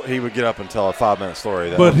he would get up and tell a 5-minute story.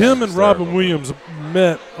 That But was him and hysterical. Robin Williams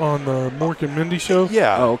met on the Mork and Mindy show.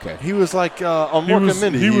 Yeah. Oh, okay. He was like on He Mork was,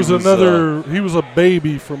 and Mindy. he was another. He was a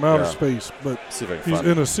baby from outer Yeah. space, but See if I can he's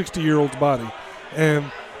find in a 60-year-old's body. And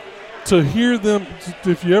to hear them,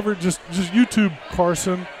 if you ever just YouTube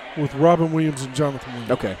Carson with Robin Williams and Jonathan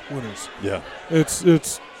Winters. Okay. Winters. Yeah.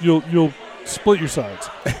 It's you'll split your sides.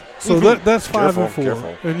 So that's 5 and 4,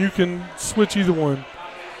 Careful. and you can switch either one.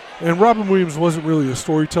 And Robin Williams wasn't really a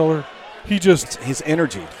storyteller. He just His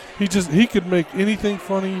energy. he could make anything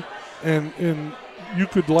funny, and you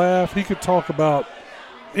could laugh. He could talk about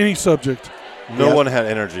any subject. No Yep. one had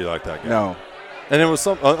energy like that guy. No. And it was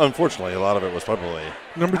unfortunately, a lot of it was probably,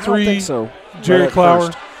 Number I 3, don't think so. Jerry But at Clower,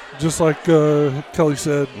 first- just like Kelly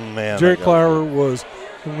said. man. Jerry that guy Clower was,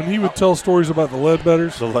 and when he would tell stories about the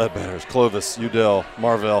Ledbetters. The Ledbetters, Clovis, Udell,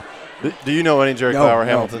 Marvell. Do you know any Jerry Clower,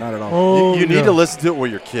 Hamilton? not at all. Oh, You need yeah. to listen to it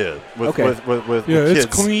with your kid. With, Okay. with Yeah, kids.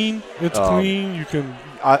 it's clean. It's clean. You can.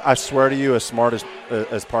 I swear to you, as smart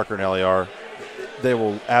as Parker and Ellie are, they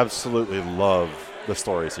will absolutely love the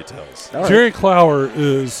stories he tells. All right. Jerry Clower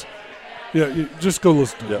is. Yeah, just go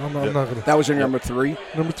listen to it. Yeah, I'm yeah. not going to. That was your number 3.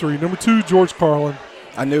 Number 3. Number 2, George Carlin.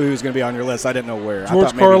 I knew he was going to be on your list. I didn't know where. I George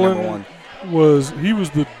thought maybe number Carlin 1. was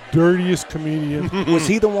the dirtiest comedian. Was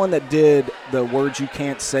he the one that did the words you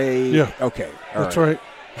can't say? Yeah. Okay. All That's right.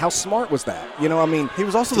 How smart was that? You know, I mean, He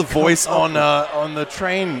was also the voice on the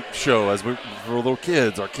train show as we for little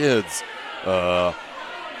kids, our kids. don't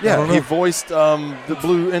Yeah, he know. voiced the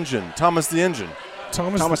Blue Engine, Thomas the Engine,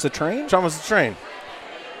 Thomas the Train? Thomas the Train.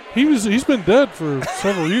 He's been dead for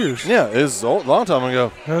several years. Yeah, it was a long time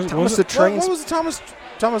ago. Thomas Was the it Train. What was it, Thomas the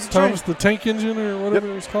Train? Thomas the Tank Engine or whatever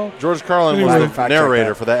it was called? George Carlin Anyway. was the Fact check narrator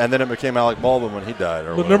that. for that, and then it became Alec Baldwin when he died. Or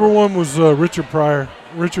But whatever. number 1 was Richard Pryor.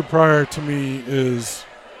 Richard Pryor to me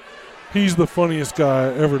he's the funniest guy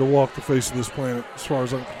ever to walk the face of this planet, as far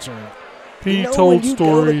as I'm concerned. He You know, told when you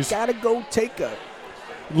stories. Gotta go take a.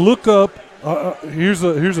 Look up. Here's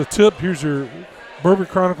a tip. Here's your Bourbon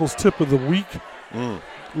Chronicles tip of the week.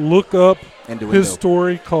 Look up Innuendo. his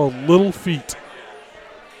story called Little Feet.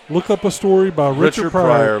 Look up a story by Richard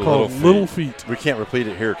Pryor called Little Feet. We can't repeat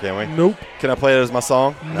it here, can we? Nope. Can I play it as my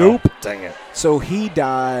song? Nope. No. Dang it. So he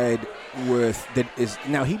died with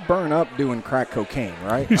now he burned up doing crack cocaine,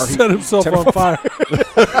 right? He Or set himself set on fire.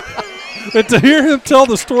 And to hear him tell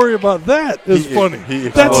the story about that is funny. He Oh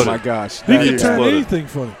exploded. my gosh! He That can is- turn exploded. anything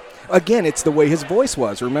funny. Again, it's the way his voice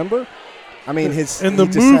was. Remember? I mean, And the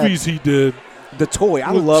he just had movies he did the toy.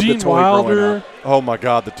 I with love Gene the toy growing Wilder. up. Oh my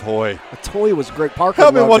God, the toy. The toy was great. Parker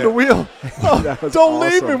Help me, loved Wonder it. Wheel. That was Don't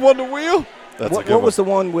leave awesome. me, Wonder Wheel. That's a What, good what was one.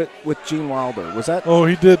 the one with Gene Wilder? Was that? Oh,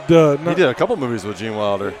 he did. He did a couple movies with Gene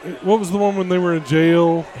Wilder. What was the one when they were in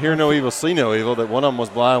jail? Hear No Evil, See No Evil. That one of them was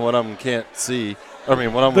blind, one of them can't see. I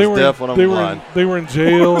mean, one of them was deaf, one of them was blind. They were in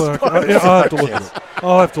jail. I'll have to look it up.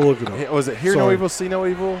 I'll have to look it up. Was it Hear No Evil, See No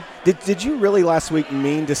Evil? Did you really last week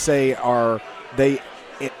mean to say are they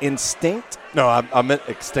instinct? No, I meant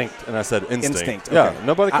extinct, and I said instinct. Instinct. Yeah, Okay.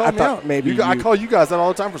 nobody called I me thought out. maybe I you- call you guys out all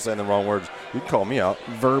the time for saying the wrong words. You can call me out.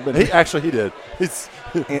 Bourbon. He did. He's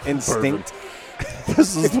Instinct.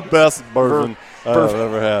 This is the best bourbon I've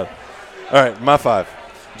ever had. All right, my 5.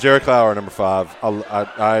 Jerry Clower, number 5.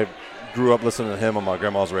 I grew up listening to him on my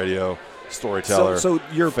grandma's radio. Storyteller. So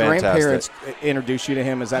your Fantastic. grandparents introduced you to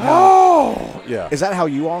him. Is that how? Oh, yeah. Is that how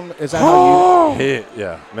you on? Is that how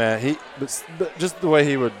Yeah, man. But just the way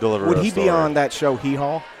he would deliver. you? Would a he story. be on that show? Hee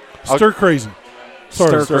Haw. Stir Crazy.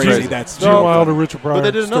 Sorry, Stir Crazy. That's Gene No, Wilder, Richard Pryor. But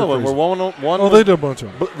they did Stir another one Crazy. where one. Oh, they did a bunch of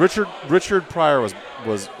them. But Richard Pryor was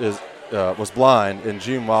blind and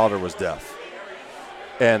Gene Wilder was deaf.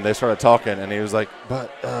 And they started talking, and he was like, and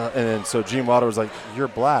then so Gene Wilder was like, "You're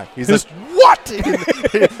black." He's like, "What?"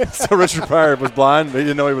 So Richard Pryor was blind, but he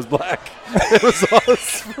didn't know he was black.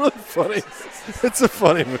 It's really funny. It's a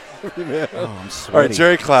funny movie, man. Oh, I'm All sweaty. right,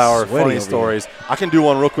 Jerry Clower, Sweaty funny over stories. I can do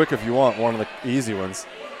one real quick if you want, one of the easy ones.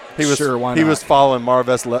 Sure, why He not? was following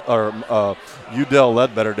Udell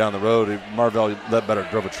Ledbetter down the road. Marvell Ledbetter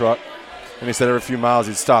drove a truck, and he said every few miles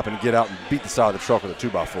he'd stop and get out and beat the side of the truck with a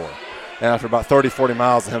 2x4. And after about 30, 40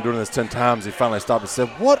 miles of him doing this 10 times, he finally stopped and said,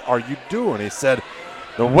 "What are you doing?" He said,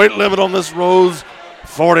 "The weight limit on this road's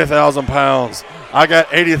 40,000 pounds. I got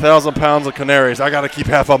 80,000 pounds of canaries. I got to keep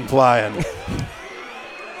half of them flying."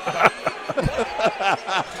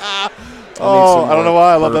 Oh, I don't know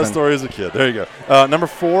why I love that bourbon. story as a kid. There you go. Number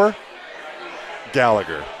 4,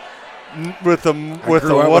 Gallagher. With the grew up with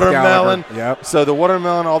watermelon. Gallagher. Yep. So the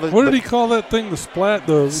watermelon, all the What did he call that thing? The splat?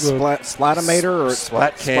 The Slatomator or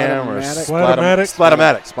Splat cam or Splatomatic?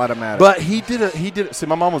 Splatomatic. Splatomatic. But he did. See,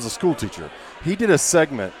 my mom was a school teacher. He did a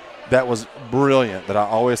segment that was brilliant that I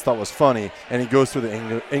always thought was funny, and he goes through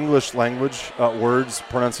the English language words,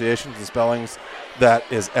 pronunciations, and spellings. That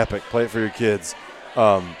is epic. Play it for your kids.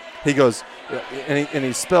 He goes and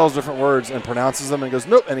he spells different words and pronounces them and goes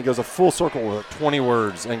nope, and he goes a full circle with 20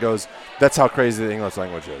 words and goes, that's how crazy the English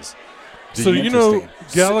language is. So you know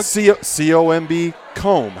Gallagher. C-O-M-B,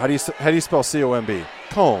 comb. How do you spell C-O-M-B?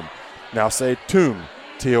 Comb. Now say tomb.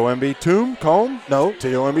 T-O-M-B, tomb, comb? No,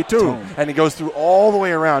 T-O-M-B, tomb. And he goes through all the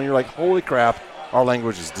way around. You're like, holy crap, our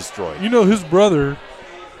language is destroyed. You know his brother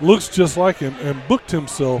looks just like him and booked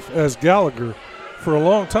himself as Gallagher for a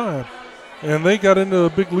long time. And they got into a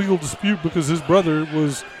big legal dispute because his brother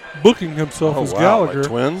was booking himself as Gallagher. Like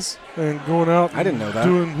twins? And going out I didn't know that.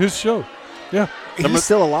 doing his show. Yeah. He's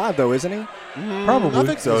still alive, though, isn't he? Probably. I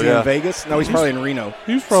think so, Is he yeah. in Vegas? No, he's probably in Reno.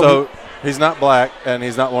 He's probably So he's not black, and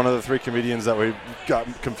he's not one of the 3 comedians that we got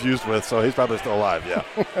confused with, so he's probably still alive,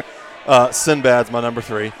 yeah. Sinbad's my number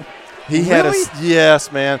 3. He had Really?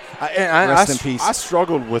 yes, man. Rest in peace. I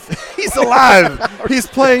struggled with. He's alive. He's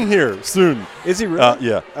playing here soon. Is he really?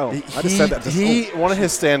 Yeah. Oh, I just said that. One of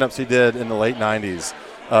his stand-ups he did in the late '90s.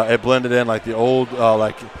 It blended in like the old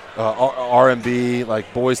R&B,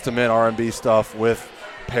 like Boys to Men R&B stuff with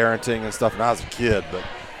parenting and stuff. And I was a kid, but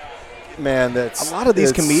man, that's a lot of these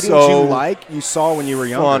it's comedians so you saw when you were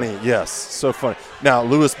younger. funny. Yes, so funny. Now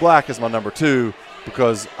Lewis Black is my number 2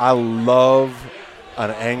 because I love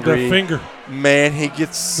an angry that finger. man. He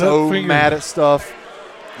gets so finger. mad at stuff,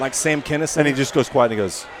 Like Sam Kinison. and he just goes quiet and he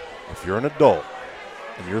goes, "If you're an adult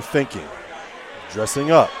and you're thinking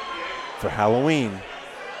dressing up for Halloween,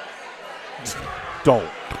 don't."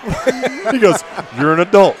 He goes, "You're an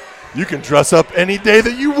adult. You can dress up any day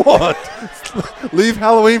that you want. Leave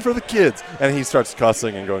Halloween for the kids." And he starts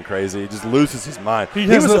cussing and going crazy. He just loses his mind. He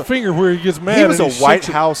has was a a finger where he gets mad. He was and a he White shakes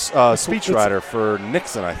it. House speechwriter for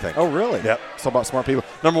Nixon, I think. Oh, really? Yep. It's all about smart people.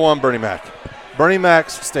 Number 1, Bernie Mac. Bernie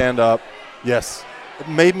Mac's stand-up, yes. It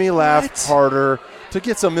made me laugh harder. To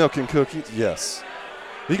get some milk and cookies, yes.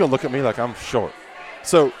 You're going to look at me like I'm short.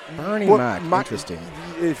 So Bernie Mac, interesting.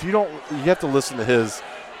 If you don't, you have to listen to his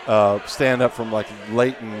stand-up from like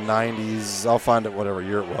late 90s. I'll find it whatever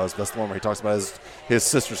year it was. That's the one where he talks about his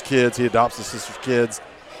sister's kids. He adopts his sister's kids.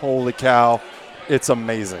 Holy cow. It's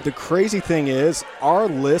amazing. The crazy thing is, our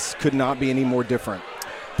list could not be any more different.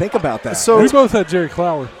 Think about that. So- We both had Jerry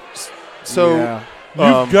Clower. So yeah,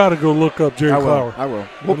 You've got to go look up Jerry I will. Clower. I will.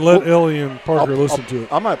 And let Ellie and Parker listen to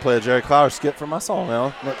it. I might play a Jerry Clower skit for my song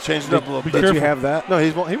now. Change it up a little Be bit. Did you careful. have that? No,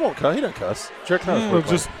 he won't cut. He doesn't cuss. Jerry Clower's pretty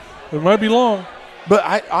Just it might be long. But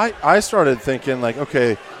I started thinking, like,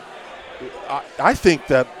 okay, I think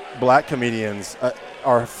that black comedians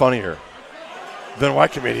are funnier than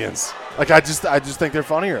white comedians. Like, I just think they're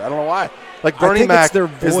funnier. I don't know why. Like, I Bernie think Mac it's their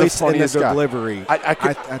is the voice and the funniest guy. delivery. I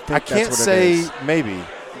think can't that's what it say is. maybe.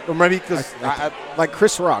 or maybe because like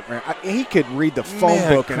Chris Rock, man, he could read the phone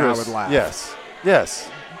book and I would laugh. Yes.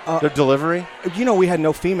 Their delivery. We had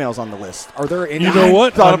no females on the list. Are there any? You know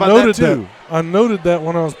what? thought about that too. I noted that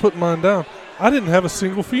when I was putting mine down. I didn't have a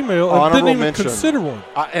single female. I Honorable didn't even mention. consider one.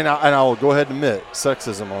 And I will go ahead and admit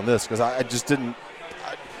sexism on this because I just didn't.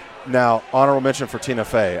 Now, honorable mention for Tina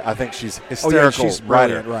Fey. I think she's hysterical she's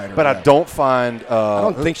writer, brilliant, but I don't find. I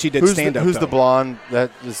don't think she did stand-up, Who's the though. blonde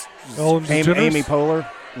that is? Ellen DeGeneres? Amy Poehler,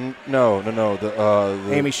 No.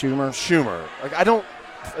 The Amy Schumer. Schumer. Like I don't.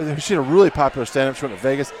 She had a really popular stand-up. She went to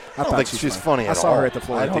Vegas. I don't thought think she's she's funny. funny I at saw all. her at the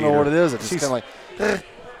Florida I don't Theater. know what it is. It's just She's- kind of like,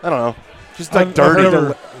 I don't know. She's like I've dirty.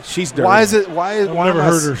 never- She's dirty. Why is it? Why I've am never I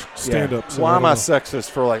heard her stand up. So Why am I don't know.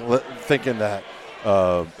 sexist for like thinking that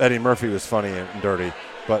Eddie Murphy was funny and dirty,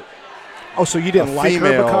 but Oh, so you didn't a like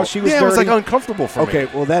female, her because she was yeah, dirty? it was like uncomfortable for me. Okay,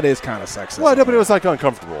 well that is kind of sexist. Well, no, but it was like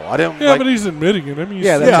uncomfortable. I didn't. Yeah, like, but he's admitting it. I mean,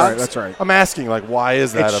 Yeah, yeah, that's right. I'm asking like, why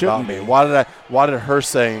is that about shouldn't me? be. Why did her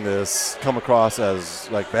saying this come across as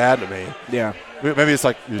like bad to me? Yeah. Maybe it's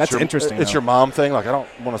like That's interesting, It's though. your mom thing. Like I don't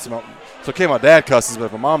want to smell. It's okay, my dad cusses, but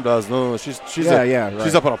if my mom does, no, she's right.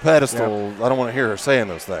 she's up on a pedestal. I don't want to hear her saying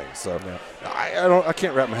those things. So I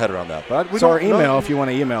can't wrap my head around that. But So our email, if you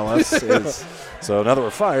want to email us, is So now that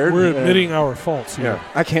we're fired, we're admitting our faults here. yeah.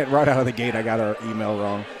 I can't right out of the gate. I got our email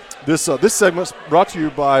wrong. This segment's brought to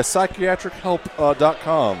you by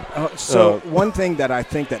psychiatrichelp.com. One thing that I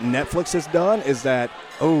think that Netflix has done is that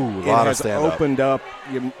A it lot of has stand-up. opened up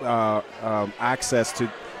access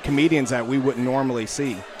to comedians that we wouldn't normally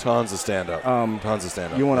see. Tons of stand-up. Tons of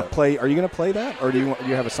stand-up. You want to yeah. play? Are you going to play that, or do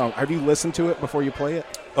you have a song? Have you listened to it before you play it?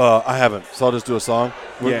 I haven't, so I'll just do a song.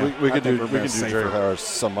 We Yeah, we I could think do we're best Jerry safer. Harris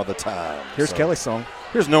some other time. Here's So. Kelly's song.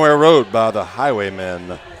 Here's Nowhere Road by the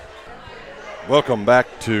Highwaymen. Welcome back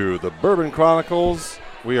to the Bourbon Chronicles.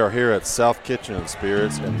 We are here at South Kitchen and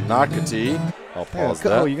Spirits in Nocatee. I'll pause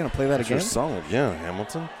that. Oh, you're going to play that That's again? your song again,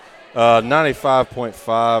 Hamilton.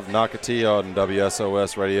 95.5 Nocatee on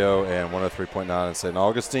WSOS Radio and 103.9 in St.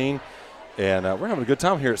 Augustine. And we're having a good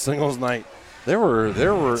time here at Singles Night. There were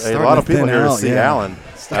a Starting lot of to people thin here to out, see yeah. Alan.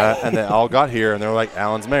 And they all got here, and they were like,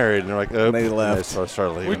 Alan's married. And they're like, oh. They left. They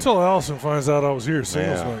started leaving. Wait till Allison finds out I was here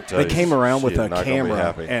singles Yeah, night. tell They you, came around she with is a not gonna be camera,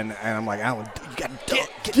 happy. and I'm like, Alan, you got to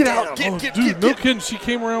Get out. Oh, dude, no kidding. She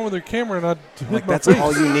came around with her camera, and I hid Like my that's face.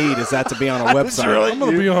 all you need is that to be on a website. really- I'm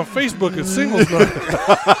going to be on Facebook at singles night.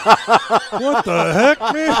 What the heck,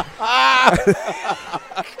 man?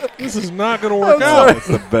 This is not going to work out. It's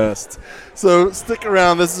the best. So stick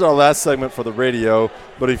around. This is our last segment for the radio.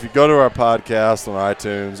 But if you go to our podcast on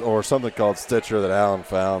iTunes or something called Stitcher that Alan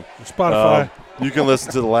found, Spotify. you can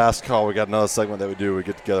listen to the last call. We got another segment that we do. We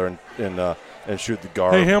get together and shoot the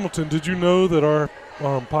guard. Hey, Hamilton, did you know that our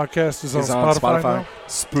podcast is on It's on Spotify Spotify? now?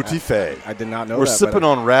 Spotify. I did not know We're that. sipping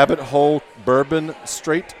on Rabbit Hole Bourbon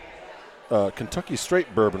Straight, Kentucky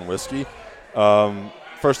Straight Bourbon Whiskey.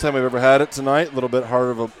 First time we've ever had it tonight. A little bit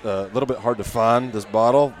hard to find this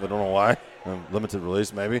bottle. I don't know why. Limited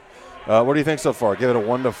release, maybe. What do you think so far? Give it a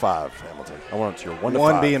 1 to 5, Hamilton. I want it to your 1 to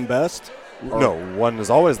 5. One being best. No, 1 is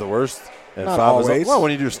always the worst, and Not 5 always. is well.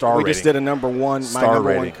 When you do star We rating, just did a number one. Star my number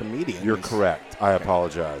rating. one comedian. You're correct. I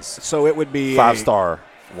apologize. So it would be 5 star,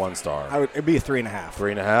 1 star, It'd be a 3.5.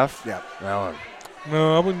 3.5. Yeah. Alan.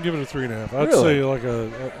 No, I wouldn't give it a 3.5. I'd Really? say like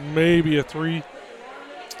a maybe a 3.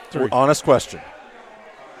 3. Honest question.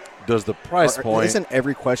 Does the price point? Isn't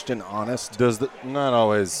every question honest? Not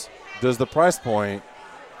always? Does the price point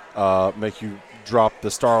make you drop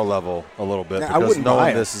the star level a little bit? Yeah, I because wouldn't buy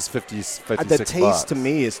knowing it. this is 56 The taste bucks. to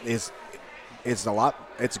me is a lot.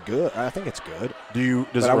 It's good. I think it's good. Does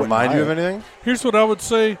but it I wouldn't remind buy you of it. anything? Here's what I would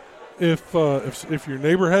say: if your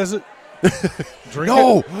neighbor has it, drink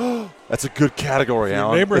it. No, that's a good category, If your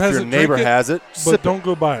Alan. neighbor if has your it, neighbor drink it, has it, But sip it. don't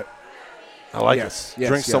go buy it. I like Yes, it. yes,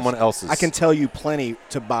 Drink yes. someone else's. I can tell you plenty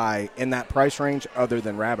to buy in that price range other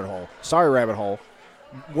than Rabbit Hole. Sorry, Rabbit Hole.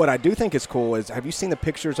 What I do think is cool is, have you seen the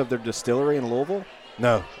pictures of their distillery in Louisville?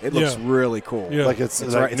 No, It looks Yeah. really cool. Yeah. like it's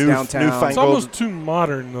It's like right- it's new, downtown. newfangled. It's almost too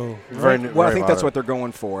modern, though. very right? new, Well, I very think that's modern. what they're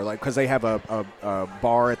going for, like because they have a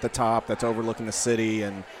bar at the top that's overlooking the city,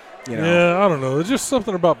 and you know, Yeah, I don't know. There's just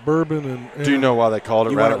something about bourbon and Do you know why they called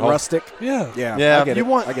it you want Rabbit it Hole? rustic. Yeah. Yeah, Yeah, I get you it.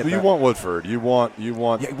 want I get you that. want Woodford. You want Yeah,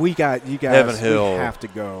 you guys, Evan Hill. we have to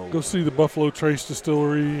go. Go see the Buffalo Trace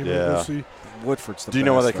Distillery. And Yeah. Go see. Woodford's the Do you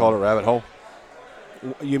know why best, they called though. it Rabbit Hole?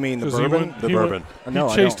 You mean the 'Cause he bourbon? went- The he bourbon. Went, No,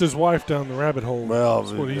 he I chased don't. his wife down the rabbit hole. Well,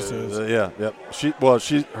 that's what he says. Yeah. The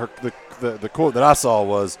quote that I saw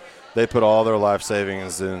was they put all their life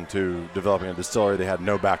savings into developing a distillery. They had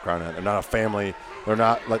no background in it. They're not a family. They're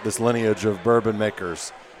not like this lineage of bourbon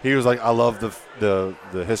makers. He was like, I love the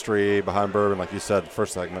history behind bourbon, like you said,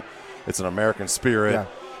 first segment. It's an American spirit. Yeah.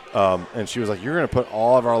 And she was like, "You're going to put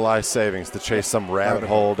all of our life savings to chase some rabbit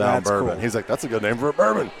hole down That's Bourbon." cool. He's like, "That's a good name for a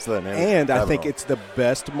bourbon." So that name And I Rabbit think Hole. it's the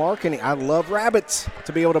best marketing. I love rabbits.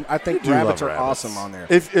 To be able to, I think You do rabbits love are rabbits. awesome on there.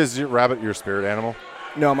 Is your rabbit your spirit animal?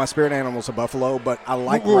 No, my spirit animal's a buffalo, but I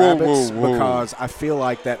like Whoa, rabbits whoa, whoa. because I feel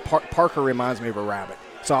like that Parker reminds me of a rabbit.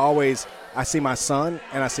 So I see my son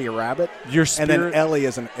and I see a rabbit. Your And then spirit- Ellie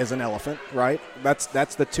is an elephant, right? That's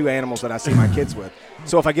the two animals that I see my kids with.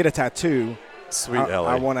 So if I get a tattoo, Sweet I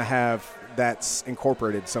Ellie. want to have that's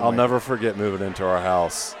incorporated somewhere. I'll never forget moving into our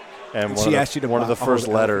house, and She asked you to one of the buy- first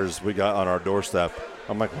oh, letters we got on our doorstep.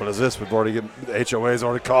 I'm like, "What is this? We've already the HOA's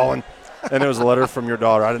already calling," and it was a letter from your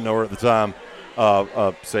daughter. I didn't know her at the time.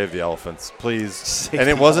 Save the elephants, please. Save And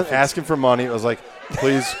it the wasn't elephants. asking for money. It was like,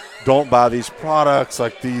 please don't buy these products.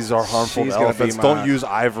 Like, these are harmful She's to gonna be elephants. my- Don't use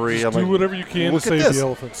ivory. I'm Do like, whatever you can to look at save this. the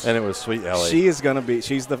elephants. And it was Sweet Ellie. She is gonna be.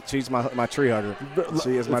 She's my tree hugger.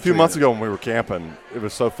 She is my a few tree months hugger. ago when we were camping, it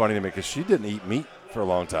was so funny to me because she didn't eat meat for a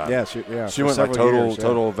long time. Yeah, She for went like several total years, yeah.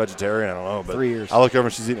 total vegetarian. I don't know, but 3 years. I look over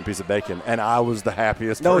and she's eating a piece of bacon, and I was the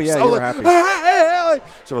happiest. No, person. yeah, I you was were like, happy. "Hey!"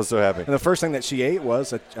 She was so happy. And the first thing that she ate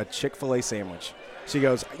was a Chick-fil-A sandwich. She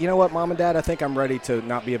goes, "You know what, Mom and Dad? I think I'm ready to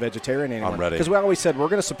not be a vegetarian anymore." I'm ready. Because we always said we're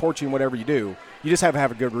going to support you in whatever you do. You just have to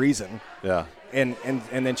have a good reason. Yeah. And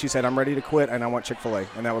then she said, "I'm ready to quit, and I want Chick-fil-A,"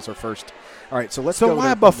 and that was her first. All right, so let's So go. why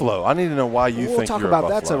to a buffalo? I need to know why you We'll think talk you're about a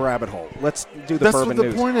buffalo. that's a rabbit hole. Let's do the That's bourbon what the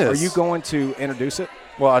news. point is. Are you going to introduce it?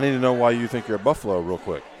 Well, I need to know why you think you're a buffalo real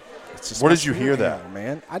quick. It's just Where my did you spirit hear that? animal,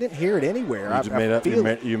 man? I didn't hear it anywhere. You just I made it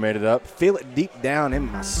up. You made it up. feel it deep down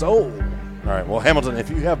in my soul. All right. Well, Hamilton, if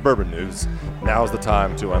you have bourbon news, now's the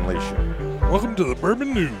time to unleash it. Welcome to the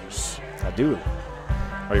Bourbon News. I do.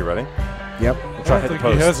 Are you ready? Yep. We'll I try don't to hit think the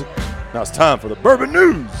he post. has it. Now it's time for the bourbon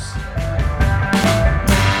news.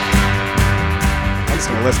 I'm just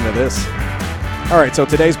going to listen to this. All right, so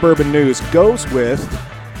today's bourbon news goes with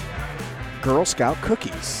Girl Scout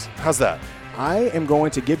cookies. How's that? I am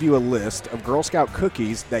going to give you a list of Girl Scout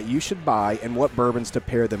cookies that you should buy and what bourbons to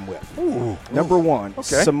pair them with. Ooh. Number one,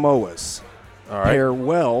 Okay. Samoas. All right. Pair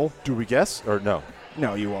well. Do we guess or no?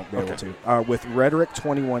 No, you won't be Okay. able to. With Rhetoric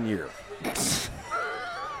 21 Year.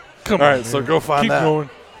 Come All on, right, so man. go find Keep that. going.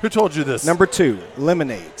 Who told you this? Number two,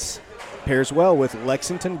 Lemonades. Pairs well with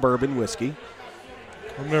Lexington Bourbon Whiskey.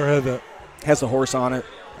 I've never had that. Has the horse on it.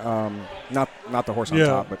 Not the horse on Yeah,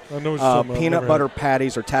 top, but I know what you're talking about. I've peanut never butter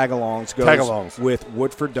patties or tagalongs goes Tagalongs. with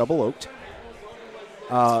Woodford Double Oaked.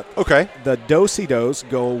 Okay. The Do-Si-Dos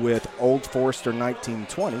go with Old Forester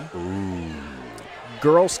 1920. Ooh.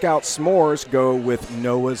 Girl Scout S'mores go with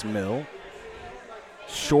Noah's Mill.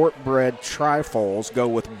 Shortbread Trifles go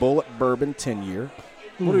with Bullet Bourbon 10 Year.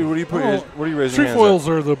 What do you put? Oh, What are you raising? your hands Trefoils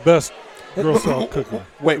are the best Girl Scout cookie. at?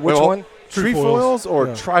 Wait, Which well, one? Trefoils or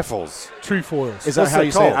Yeah. trifles? Trefoils. Is that What's how that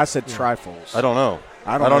you say it? called? I said Trifles. I don't know.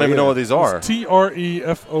 I don't know even know either. what these are.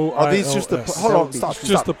 Trefoils. Are these just the? Hold on, stop. It's stop.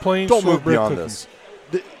 just the plain Don't move shortbread beyond cookies.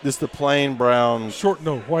 this. This the plain brown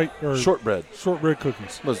White or shortbread. shortbread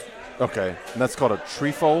cookies. Okay, and that's called a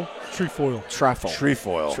trefoil. Trefoil. Trifle.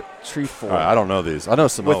 Trefoil. Trefoil. All right, I don't know these. I know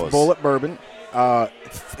Samoas. With Bullet Bourbon. And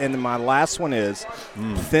then my last one is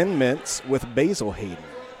Thin Mints with Basil Hayden.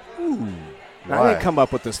 Now, I Why? didn't come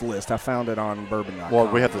up with this list. I found it on bourbon.com. Well,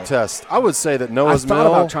 we have to test. I would say that I Noah's thought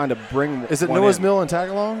Mill. about trying to bring Is it one Noah's in. Mill and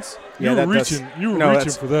tagalongs? Yeah, You that- were that's- reaching. You were no, reaching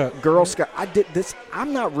that's for that. Girl Scout. I did this.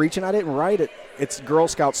 I'm not reaching. I didn't write it. It's Girl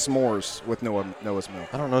Scout S'mores with Noah's Mill.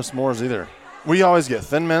 I don't know s'mores either. We always get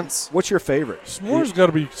Thin Mints. What's your favorite? S'mores got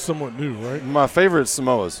to be somewhat new, right? My favorite is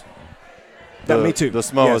Samoas. Me too. The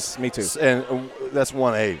Samoas. Yes, me too. And that's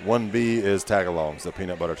 1A. 1B is tagalongs, the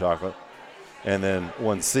peanut butter chocolate. And then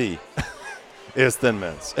 1C is Thin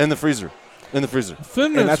Mints. In the freezer. In the freezer. Thin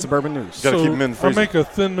And mints. that's bourbon news. Gotta keep 'em in the I freezer. make a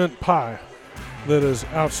thin mint pie that is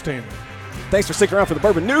outstanding. Thanks for sticking around for the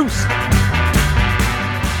bourbon news.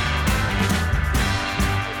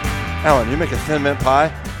 Alan, you make a Thin Mint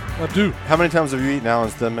pie? I do. How many times have you eaten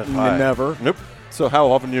Alan's Thin Mint pie? Never. Nope. So how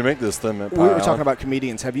often do you make this Thin Mint pie? We were Alan? talking about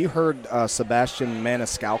comedians. Have you heard Sebastian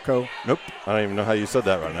Maniscalco? Nope. I don't even know how you said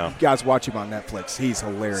that right now. You guys watch him on Netflix. He's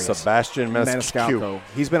hilarious. Sebastian Maniscalco. Maniscalco.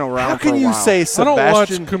 He's been around How for a can you while. say I don't watch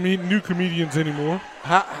Sebastian? new comedians anymore.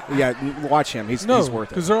 Yeah, watch him. He's No, worth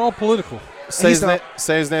because it. they're all political. Say He's his, not-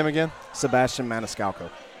 say his name again. Sebastian Maniscalco.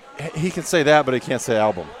 He can say that, but he can't say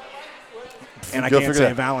album. And I Go can't figure say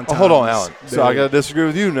that. Valentine's. Oh, hold on, Alan. So I Day. got to disagree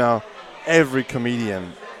with you now. Every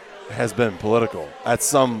comedian has been political at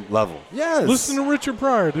some level. Yes. Listen to Richard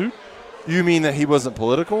Pryor, dude. You mean that he wasn't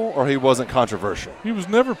political or he wasn't controversial? He was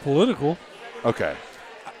never political. Okay.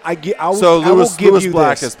 So Louis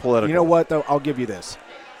Black is political. You know what, though? I'll give you this.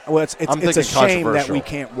 Well, it's I'm a thinking shame that controversial. we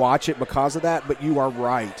can't watch it because of that, but you are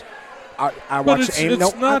right. I But watched Amy. it's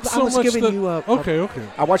No, not I so was much giving that- you a. Okay.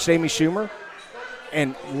 I watched Amy Schumer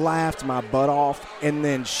and laughed my butt off, and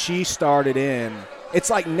then she started in. It's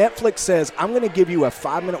like Netflix says, I'm going to give you a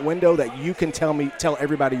 5-minute window that you can tell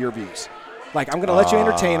everybody your views. Like, I'm going to let you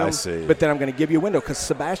entertain I them, see. but then I'm going to give you a window because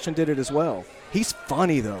Sebastian did it as well. He's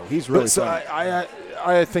funny, though. He's really So funny.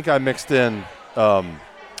 I think I mixed in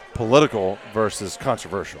political versus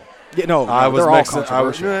controversial. Yeah, no, I was they're all mixing.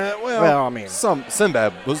 controversial. Well, I mean. some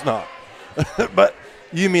Sinbad was not, but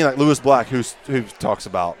you mean like Lewis Black, who talks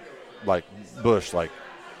about like Bush like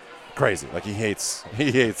crazy, like he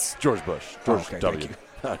hates George Bush, George Okay, W.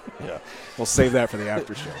 thank Yeah. We'll save that for the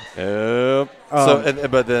after show.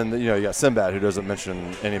 Yep. But then you got Sinbad, who doesn't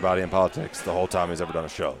mention anybody in politics the whole time he's ever done a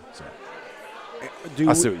show. So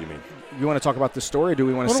I see what you mean. You want to talk about the story, or do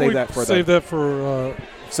we want Why to don't save we that for save that for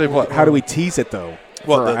Save what? How do we tease it though?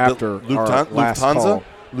 Well, for the after our last call.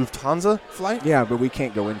 Lufthansa flight. Yeah, but we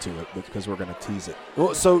can't go into it because we're going to tease it.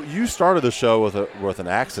 Well, so you started the show with an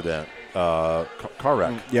accident, car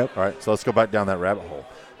wreck. Yep. All right, so let's go back down that rabbit hole.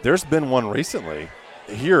 There's been one recently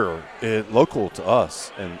here, local to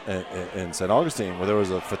us in St. Augustine, where there was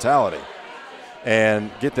a fatality. And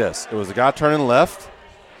get this, it was a guy turning left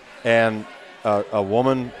and a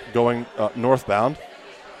woman going northbound.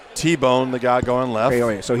 T-boned the guy going left.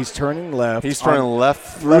 Okay, so he's turning left. He's turning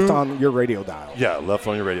left on your radio dial. Yeah, left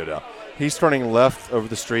on your radio dial. He's turning left over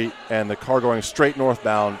the street, and the car going straight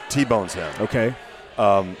northbound T-bones him. Okay.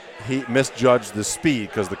 He misjudged the speed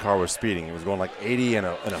because the car was speeding. He was going like 80 and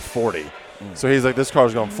a 40. So he's like, this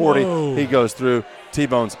car's going 40. Whoa. He goes through,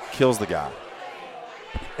 T-bones, kills the guy.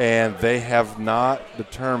 And they have not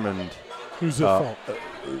determined who's at fault?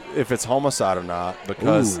 if it's homicide or not,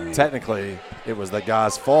 because technically it was the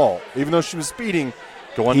guy's fault. Even though she was speeding,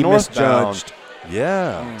 going He northbound. misjudged.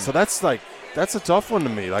 Yeah. So that's a tough one to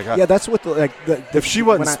me. Like, Yeah, that's what if she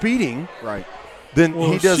wasn't speeding, right. then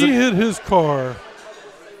Well, he doesn't. she hit his car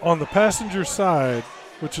on the passenger side,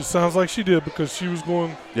 which it sounds like she did because she was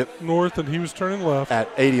going north and he was turning left. At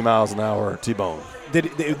 80 miles an hour, T-bone. Did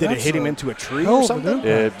it That's hit him a into a tree hell or of an something?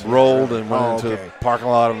 impact. It rolled and went Oh, into okay. the parking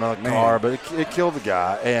lot of another Man. car, but it killed the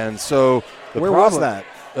guy. And so the Where problem, was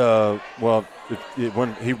that? Well,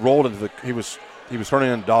 when he rolled into he was turning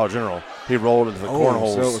into Dollar General. He rolled into the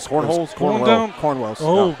cornholes. So it was cornholes? Going down? Cornwells.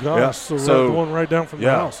 Oh, gosh. Yeah. So, So- the one right down from the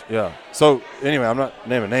Yeah, house. yeah. So anyway, I'm not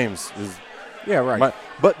naming names. Yeah, right.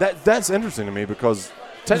 But that's interesting to me because Is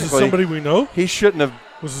it technically somebody we know? he shouldn't have.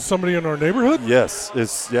 Was it somebody in our neighborhood? Yes,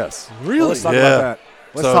 yes. Really? Let's talk Yeah. about that.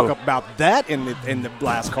 Let's So- talk about that in the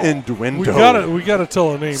last call. Innuendo. We gotta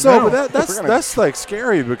tell a name So now. but that's like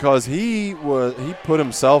scary because he put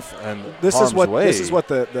himself in harm's way. This is what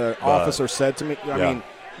the officer said to me. I mean,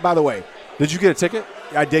 by the way, Did you get a ticket?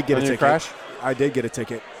 I did get On a your ticket. crash? I did get a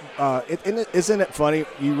ticket. Isn't it funny?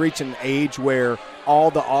 You reach an age where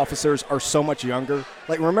all the officers are so much younger.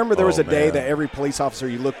 Like, remember there was a day man. that every police officer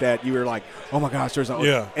you looked at, you were like, oh my gosh, there's no.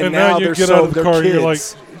 Yeah. And now you they're get so out of the they're car and you're like,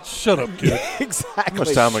 kids. shut up, kid. Exactly. How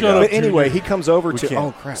much time we Shut got? up. But anyway, Junior. he comes over We to. can't.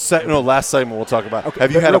 Oh crap. Last segment we'll talk about. Okay,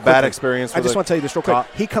 Have you but had a real bad quickly, experience? I with just a want to tell you this real quick.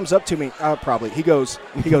 cop? He comes up to me, probably. He goes,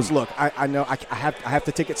 look, I know I have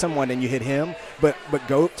to ticket someone, and you hit him, but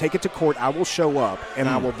go take it to court. I will show up, and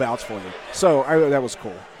I will vouch for you. So that was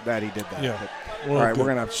cool that he did that. Yeah. But, Well, all right, good.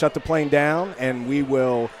 we're gonna shut the plane down, and we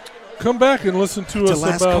will. Come back and listen to us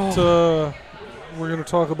last about. call. We're going to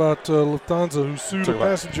talk about Lufthansa, who sued a Talk about-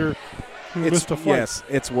 passenger who missed a flight. Yes,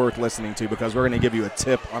 it's worth listening to because we're going to give you a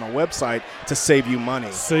tip on a website to save you money.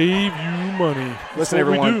 Save you money. That's Listen, what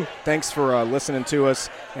we everyone, do. thanks for listening to us,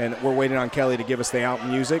 and we're waiting on Kelly to give us the out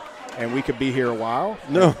music, and we could be here a while.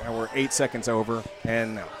 No. And we're 8 seconds over,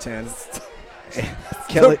 and now 10.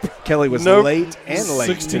 Kelly was Nope. late and late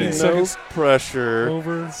 16 today. seconds. Pressure.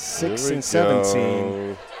 Over. 6 Here we and 17.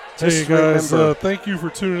 go. Just Hey, guys, remember, thank you for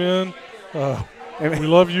tuning in. and, We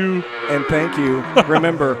love you. and thank you.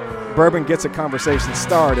 Remember, bourbon gets a conversation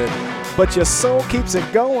started, but your soul keeps it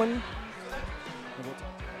going.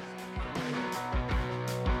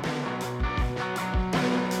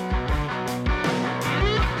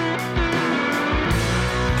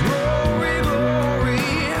 Glory, glory,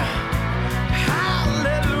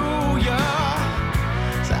 hallelujah.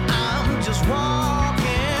 So I'm just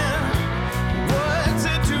walking. What's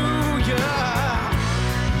it to you?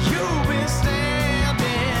 You've been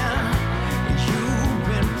standing, you've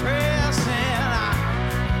been pressing. I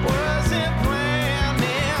wasn't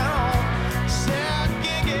planning,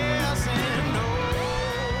 second guessing. No.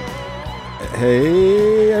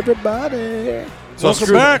 Hey, everybody. So I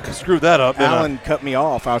screwed that up. didn't I? Alan cut me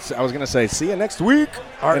off. I was going to say, see you next week.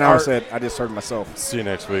 And I said, I just heard myself. See you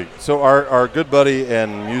next week. So our good buddy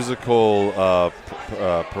and musical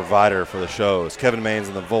provider for the show is Kevin Maines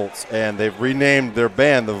and the Volts, and they've renamed their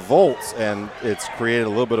band the Volts, and it's created a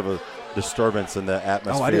little bit of a disturbance in the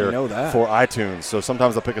atmosphere I didn't know that. for iTunes. So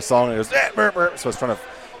sometimes I'll pick a song and it goes, burp, burp. So it's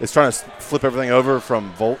trying to flip everything over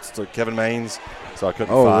from Volts to Kevin Maines. So I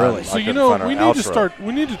couldn't find. Really? So I couldn't find our outro.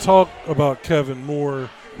 We need to talk about Kevin more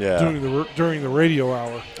Yeah. during the radio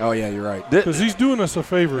hour, Oh, yeah, you're right. because he's doing us a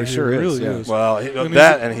favor. He here. sure He is, really yeah. is. Well,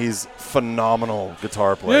 And he's phenomenal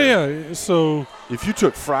guitar player. Yeah. So If you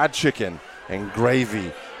took fried chicken and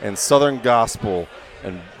gravy and Southern gospel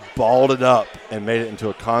and balled it up and made it into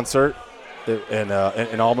a concert in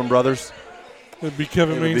Allman Brothers, it'd be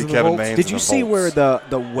Kevin It would Maines be and the Kevin Volts. Maines. Did you and the see where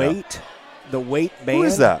Volts. the weight band? who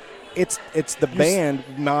is that? It's the band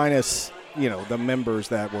minus the members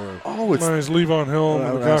that were. Oh, it's. Mine is Levon Helm,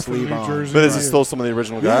 Oh, the guy that's from New Levon. Jersey. But is it still some of the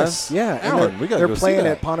original guys? Yeah, and Alan, we gotta they're go see playing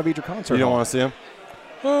that. at Ponte Vedra Concert You don't Hall. want to see him?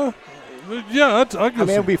 Yeah, I'd go I mean,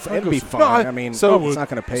 it'd be I'd go fun. see- No, I mean, so- it's not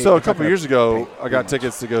going to pay. So a it's not couple gonna years ago, pay I got much.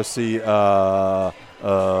 tickets to go see a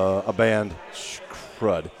band,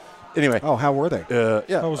 crud. Anyway, Oh, how were they?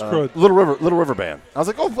 yeah, That was crud. Little River Band. I was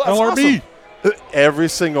like, oh, that's LRB. awesome. Every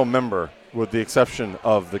single member, with the exception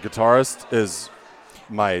of the guitarist, is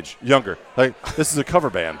my age, younger. Like this is a cover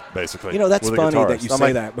band, basically. That's with a funny that guitarist. you I'm say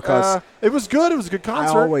like, that because it was good. It was a good I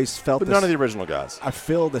concert. always felt but this. none of the original guys. I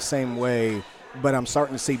feel the same way, but I'm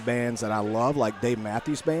starting to see bands that I love, like Dave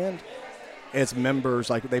Matthews Band. As members,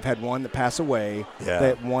 like they've had one that passed away, Yeah.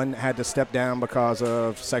 that one had to step down because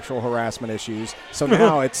of sexual harassment issues. So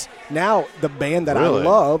now the band that Really? I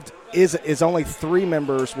loved is only 3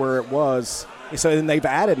 members where it was. So then they've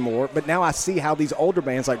added more, but now I see how these older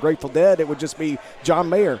bands like Grateful Dead, it would just be John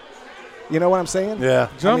Mayer. You know what I'm saying? Yeah.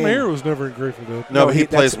 John I mean- Mayer was never in Grateful Dead. No, but he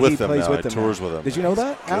that's- plays with he them plays now. with He them tours now. with them. Did you know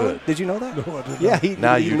that, He's Alan? good. Did you know that? No, I did Yeah, not. he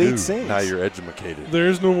Now he you lead do. sings. Now you're educated. There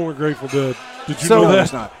is no more Grateful Dead. Did you So- know No, that?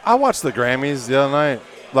 there's not. I watched the Grammys the other night,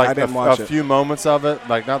 like I didn't watch a it. few moments of it,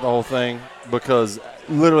 like not the whole thing, because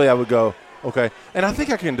literally I would go, okay. And I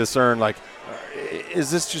think I can discern, like, is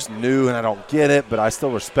this just new and I don't get it, but I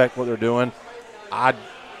still respect what they're doing?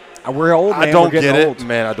 We're old, man. I don't We're getting get old. it,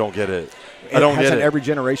 man. I don't get it. I don't get Hasn't it. every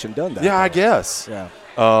generation done that? Yeah, I though? guess. Yeah.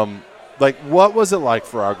 Like, what was it like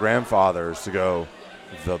for our grandfathers to go,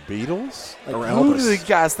 the Beatles? Like, Or who Elvis. do these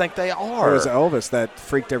guys think they It are? was Elvis that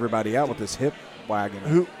freaked everybody out with his hip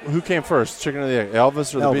wagon. Who came first, chicken or the egg,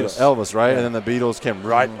 Elvis or the Elvis. Beatles? Elvis, right? Yeah. And then the Beatles came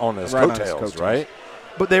right on his Right on his coattails, coattails. right?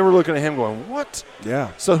 But they were looking at him going, what? Yeah.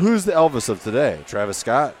 So who's the Elvis of today? Travis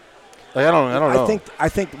Scott? Like, I don't know. I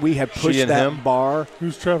think we have She pushed and that him? bar.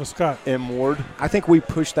 Who's Travis Scott? M. Ward. I think we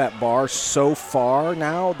pushed that bar so far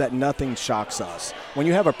now that nothing shocks us. When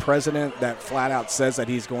you have a president that flat out says that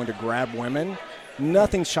he's going to grab women,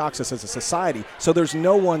 nothing shocks us as a society. So there's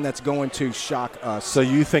no one that's going to shock us. So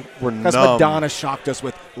you think we're Because numb? Madonna shocked us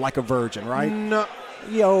with Like a Virgin, right? No,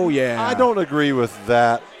 Oh, yeah. I don't agree with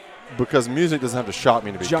that because music doesn't have to shock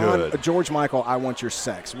me to be good. George Michael, I Want Your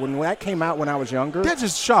Sex. When that came out when I was younger. That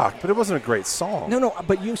just shocked, but it wasn't a great song. No,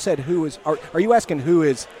 but you said who is. Are you asking who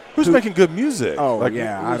is. Who's making good music? Oh, Like,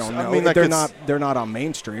 yeah, I don't know. I mean, like, they're it's- not on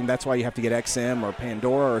mainstream. That's why you have to get XM or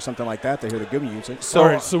Pandora or something like that to hear the good music. So All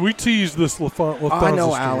right, so we teased this Lufthansa I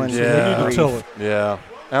know, story, Alan. so Yeah. we need to tell it. Yeah,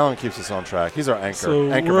 Alan keeps us on track. He's our anchor. So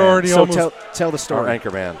anchor we're man. already So almost. tell the our story.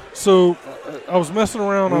 anchor man. So I was messing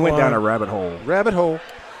around We online. went down a rabbit hole. Rabbit hole.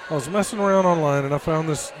 I was messing around online and I found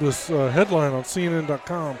this headline on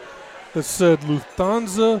CNN.com that said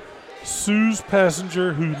Lufthansa sues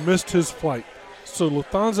passenger who missed his flight. So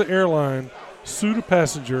Lufthansa airline sued a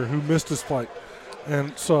passenger who missed his flight.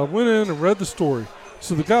 And so I went in and read the story.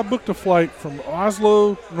 So the guy booked a flight from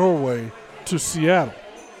Oslo, Norway to Seattle.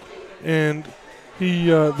 And he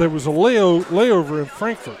there was a layover in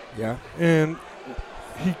Frankfurt. Yeah. And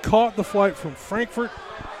he caught the flight from Frankfurt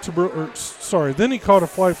to then he caught a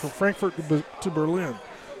flight from Frankfurt to Berlin.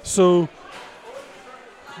 So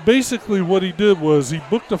basically what he did was he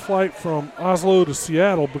booked a flight from Oslo to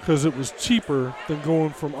Seattle because it was cheaper than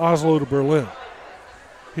going from Oslo to Berlin.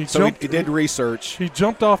 He did research. He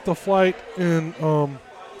jumped off the flight in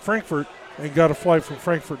Frankfurt and got a flight from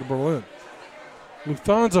Frankfurt to Berlin.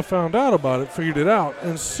 Lufthansa found out about it, figured it out,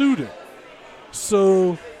 and sued him.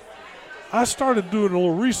 So I started doing a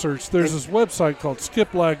little research. There's this website called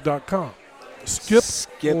skiplag.com. Skip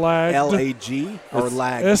Lagged. L-A-G or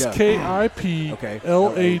lag? SKIPLAGGED.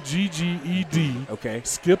 Okay.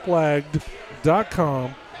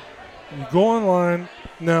 Skiplagged.com. You go online.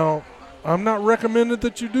 Now, I'm not recommending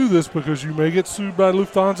that you do this because you may get sued by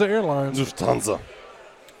Lufthansa Airlines. Lufthansa.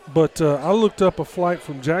 But I looked up a flight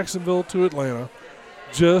from Jacksonville to Atlanta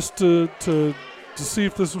just to see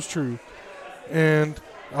if this was true, and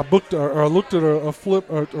I booked or I looked at a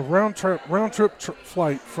round trip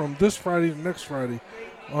flight from this Friday to next Friday.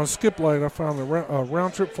 On Skiplight, I found a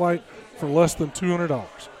round trip flight for less than $200.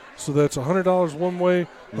 So that's $100 one way,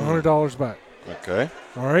 $100 back. Okay.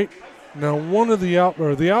 All right. Now, one of the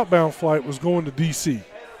outbound flight was going to D.C.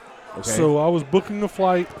 Okay. So I was booking a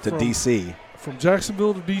flight to D.C. from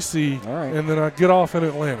Jacksonville to D.C. All right. And then I get off in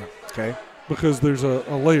Atlanta. Okay. Because there's a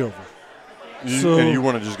layover. And you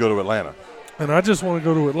want to just go to Atlanta? And I just want to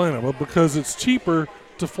go to Atlanta, but because it's cheaper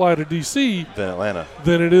to fly to D.C.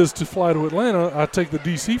 than it is to fly to Atlanta, I take the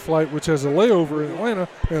D.C. flight, which has a layover in Atlanta,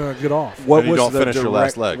 and I get off. And you don't finish your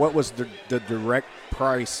last leg. What was the direct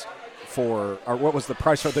price or what was the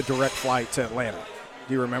price for the direct flight to Atlanta?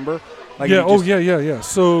 Do you remember? Yeah.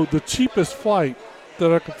 So the cheapest flight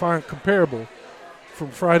that I could find comparable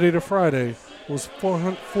from Friday to Friday was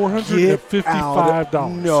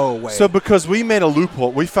 $455. No way. So because we found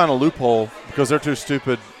a loophole because they're too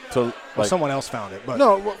stupid to. Well, someone else found it, but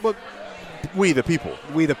but we the people,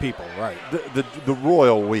 right? The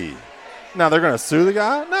royal we. Now they're going to sue the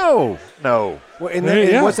guy? No. Well, and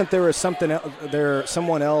then wasn't there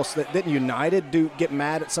someone else that didn't United get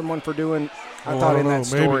mad at someone for doing? I thought in that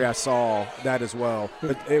story I saw that as well,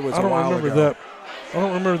 but it was a while ago. I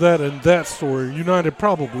don't remember that in that story. United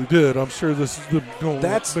probably did. I'm sure this has been going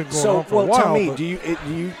on for a while. Well, tell me,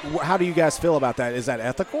 how do you guys feel about that? Is that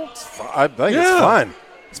ethical? I think it's fine.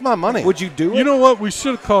 It's my money. Would you do it? You know what? We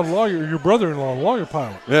should have called your brother-in-law, Lawyer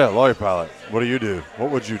Pilot. Yeah, Lawyer Pilot. What do you do? What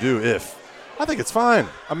would you do if? I think it's fine.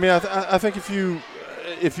 I mean, I think if you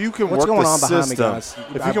can work the system,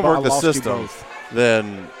 if you can work the system,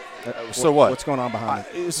 then so what? What's going on behind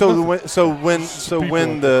it? So when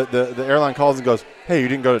the airline calls and goes, hey, you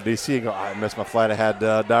didn't go to D.C. and go, I missed my flight. I had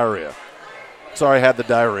diarrhea. Sorry, I had the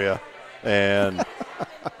diarrhea. And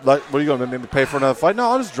what are you going to make me pay for another flight?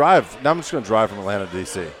 No, I'll just drive. Now I'm just going to drive from Atlanta to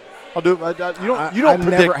D.C. I'll do it. You don't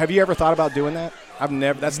predict. Have you ever thought about doing that? I've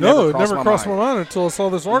never. It never crossed my mind until I saw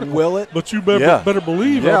this article. Will it? But you better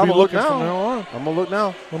believe I'll be looking from now on. I'm going to look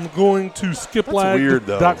now. I'm going to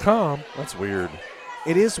skiplag.com. That's weird.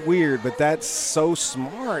 It is weird, but that's so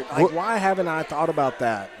smart. Like, why haven't I thought about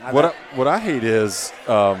that? What I hate is,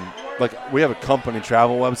 we have a company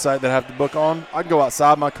travel website that I have to book on. I can go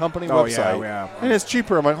outside my company website, and it's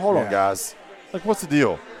cheaper. I'm like, hold on, guys. Like, what's the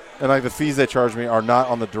deal? And, the fees they charge me are not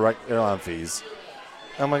on the direct airline fees.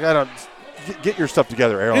 I'm like, I don't – get your stuff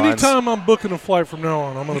together, airlines. Anytime I'm booking a flight from now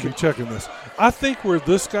on, I'm going to be checking this. I think where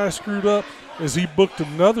this guy screwed up is he booked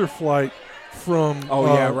another flight from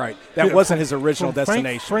right. That wasn't his original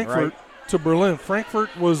destination, Frankfurt to Berlin.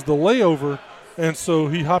 Frankfurt was the layover, and so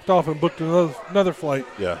he hopped off and booked another flight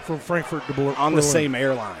from Frankfurt to Berlin. On the same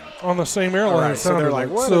airline. On the same airline. Right, so they're like,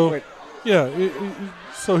 what? So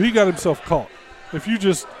he got himself caught. If you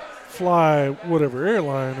just fly whatever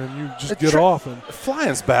airline and you just get off and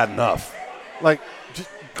flying's bad enough. Like just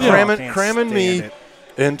cramming me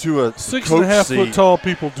into a 6.5 foot tall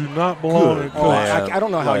people do not belong in coach. I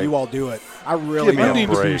don't know how you all do it. I really I need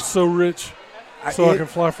to be so rich I can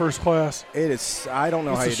fly first class. It is. I don't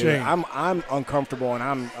know how you do it. I'm uncomfortable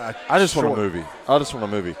and I just want a movie. I just want a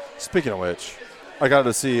movie. Speaking of which, I got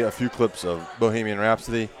to see a few clips of Bohemian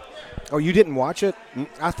Rhapsody. Oh, you didn't watch it?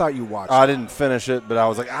 I thought you watched it. I didn't finish it, but I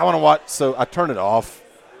was like, I want to watch. So I turned it off.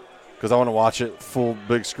 Because I want to watch it full,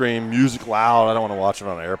 big screen, music loud. I don't want to watch it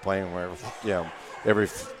on an airplane where, every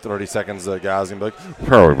 30 seconds the guy's going to be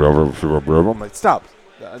like, I'm like, stop.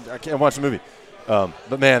 I can't watch the movie.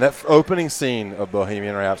 But, man, that opening scene of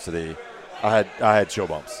Bohemian Rhapsody, I had chill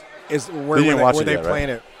bumps. Were they playing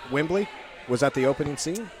at Wembley? Was that the opening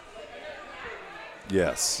scene?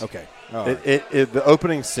 Yes. Okay. The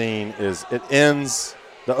opening scene ends.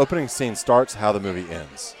 The opening scene starts how the movie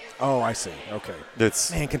ends. Oh, I see. Okay.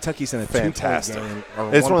 Kentucky's in a fantastic game.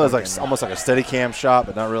 It's one of those almost like a Steadicam shot,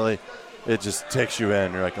 but not really. It just takes you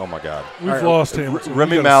in. You're like, oh my god. We've lost him.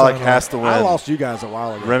 Remy Malek has to win. I lost you guys a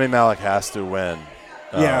while ago. Remy Malek has to win.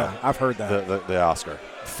 I've heard that. The Oscar.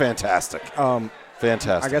 Fantastic.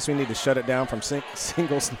 Fantastic. I guess we need to shut it down from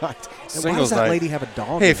singles night. Why does that lady have a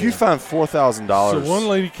dog? Hey, if you find $4,000. So one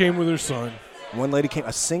lady came with her son.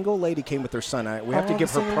 A single lady came with her son. We have to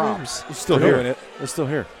give her props. It's still here. It's still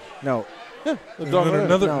here. No. Yeah.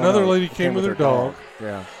 Another lady came with her dog.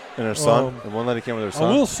 Yeah. And her son. And one lady came with her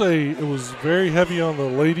son. I will say it was very heavy on the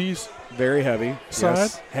ladies. Very heavy. Side.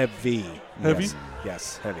 Yes. Heavy. Heavy?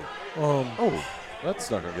 Yes, heavy.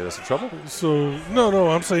 That's not going to get us in trouble. So,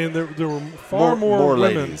 no, I'm saying there were far more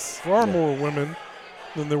women. Ladies. Far more women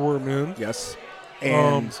than there were men. Yes.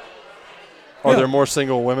 And Are Yeah. there more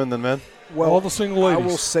single women than men? All the single ladies. I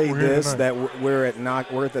will say were here this: tonight. that we're at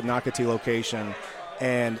the Nocatee location,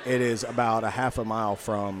 and it is about a half a mile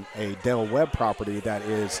from a Dale Webb property that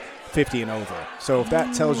is 50 and over. So if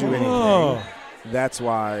that tells you anything, Oh. that's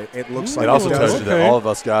why it looks like It also it tells does. you that Okay. all of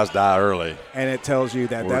us guys die early. And it tells you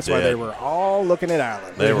that We're that's why dead. they were all looking at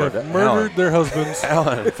Alan. They were have murdered their husbands.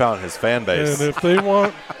 Alan found his fan base. And if they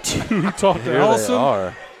want to talk to Here Allison, they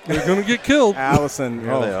are. they're going to get killed. Allison,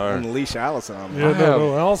 Here they are. unleash Allison on me. Yeah,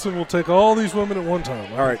 no, Allison will take all these women at one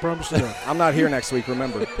time. All right. I promise you that. I'm not here next week,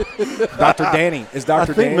 remember. Dr. Danny. Is I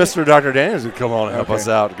Dr. think Danny? Mr. Dr. Daniels would come on and help Okay. us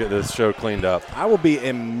out and get this show cleaned up. I will be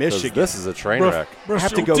in 'Cause Michigan. This is a train Brush- wreck. I brush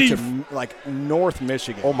have to your go teeth. to like North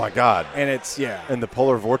Michigan. Oh my God! And it's, yeah. In the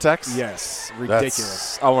polar vortex. Yes. That's-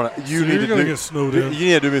 Ridiculous. I want to. You So need you're to gonna do. get snowed You in.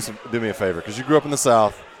 need to do me a favor because you grew up in the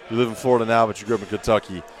South. You live in Florida now, but you grew up in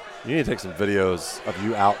Kentucky. You need to take some videos of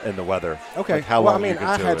you out in the weather. Okay. Like how well, long I mean, you can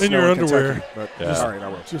I do had it. In snow your in Kentucky, underwear. but Yeah. all right, I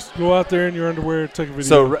will. Just go out there in your underwear and take a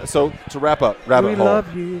video. So to wrap up, rabbit hole.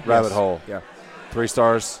 love you. Rabbit Yes. hole. Yeah. 3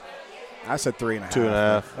 stars. I said 3.5.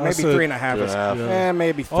 2.5. I Maybe said 3.5. 2.5. Yeah.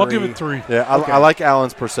 Maybe 3. I'll give it 3. Yeah, Okay. I like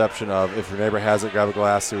Alan's perception of if your neighbor has it, grab a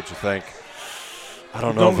glass, see what you think. I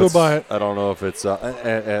don't know. Don't if go it's, buy it. I don't know if it's you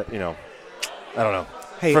know, I don't know.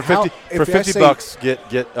 Hey, for how- 50 if for I 50 say- bucks,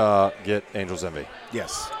 get Angel's Envy.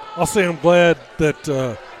 Yes. I'll say I'm glad that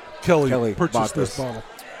Kelly Kelly purchased bought this this. bottle.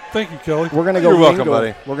 Thank you, Kelly. We're going to go You're welcome, mingle.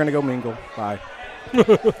 buddy. We're going to go mingle. Bye.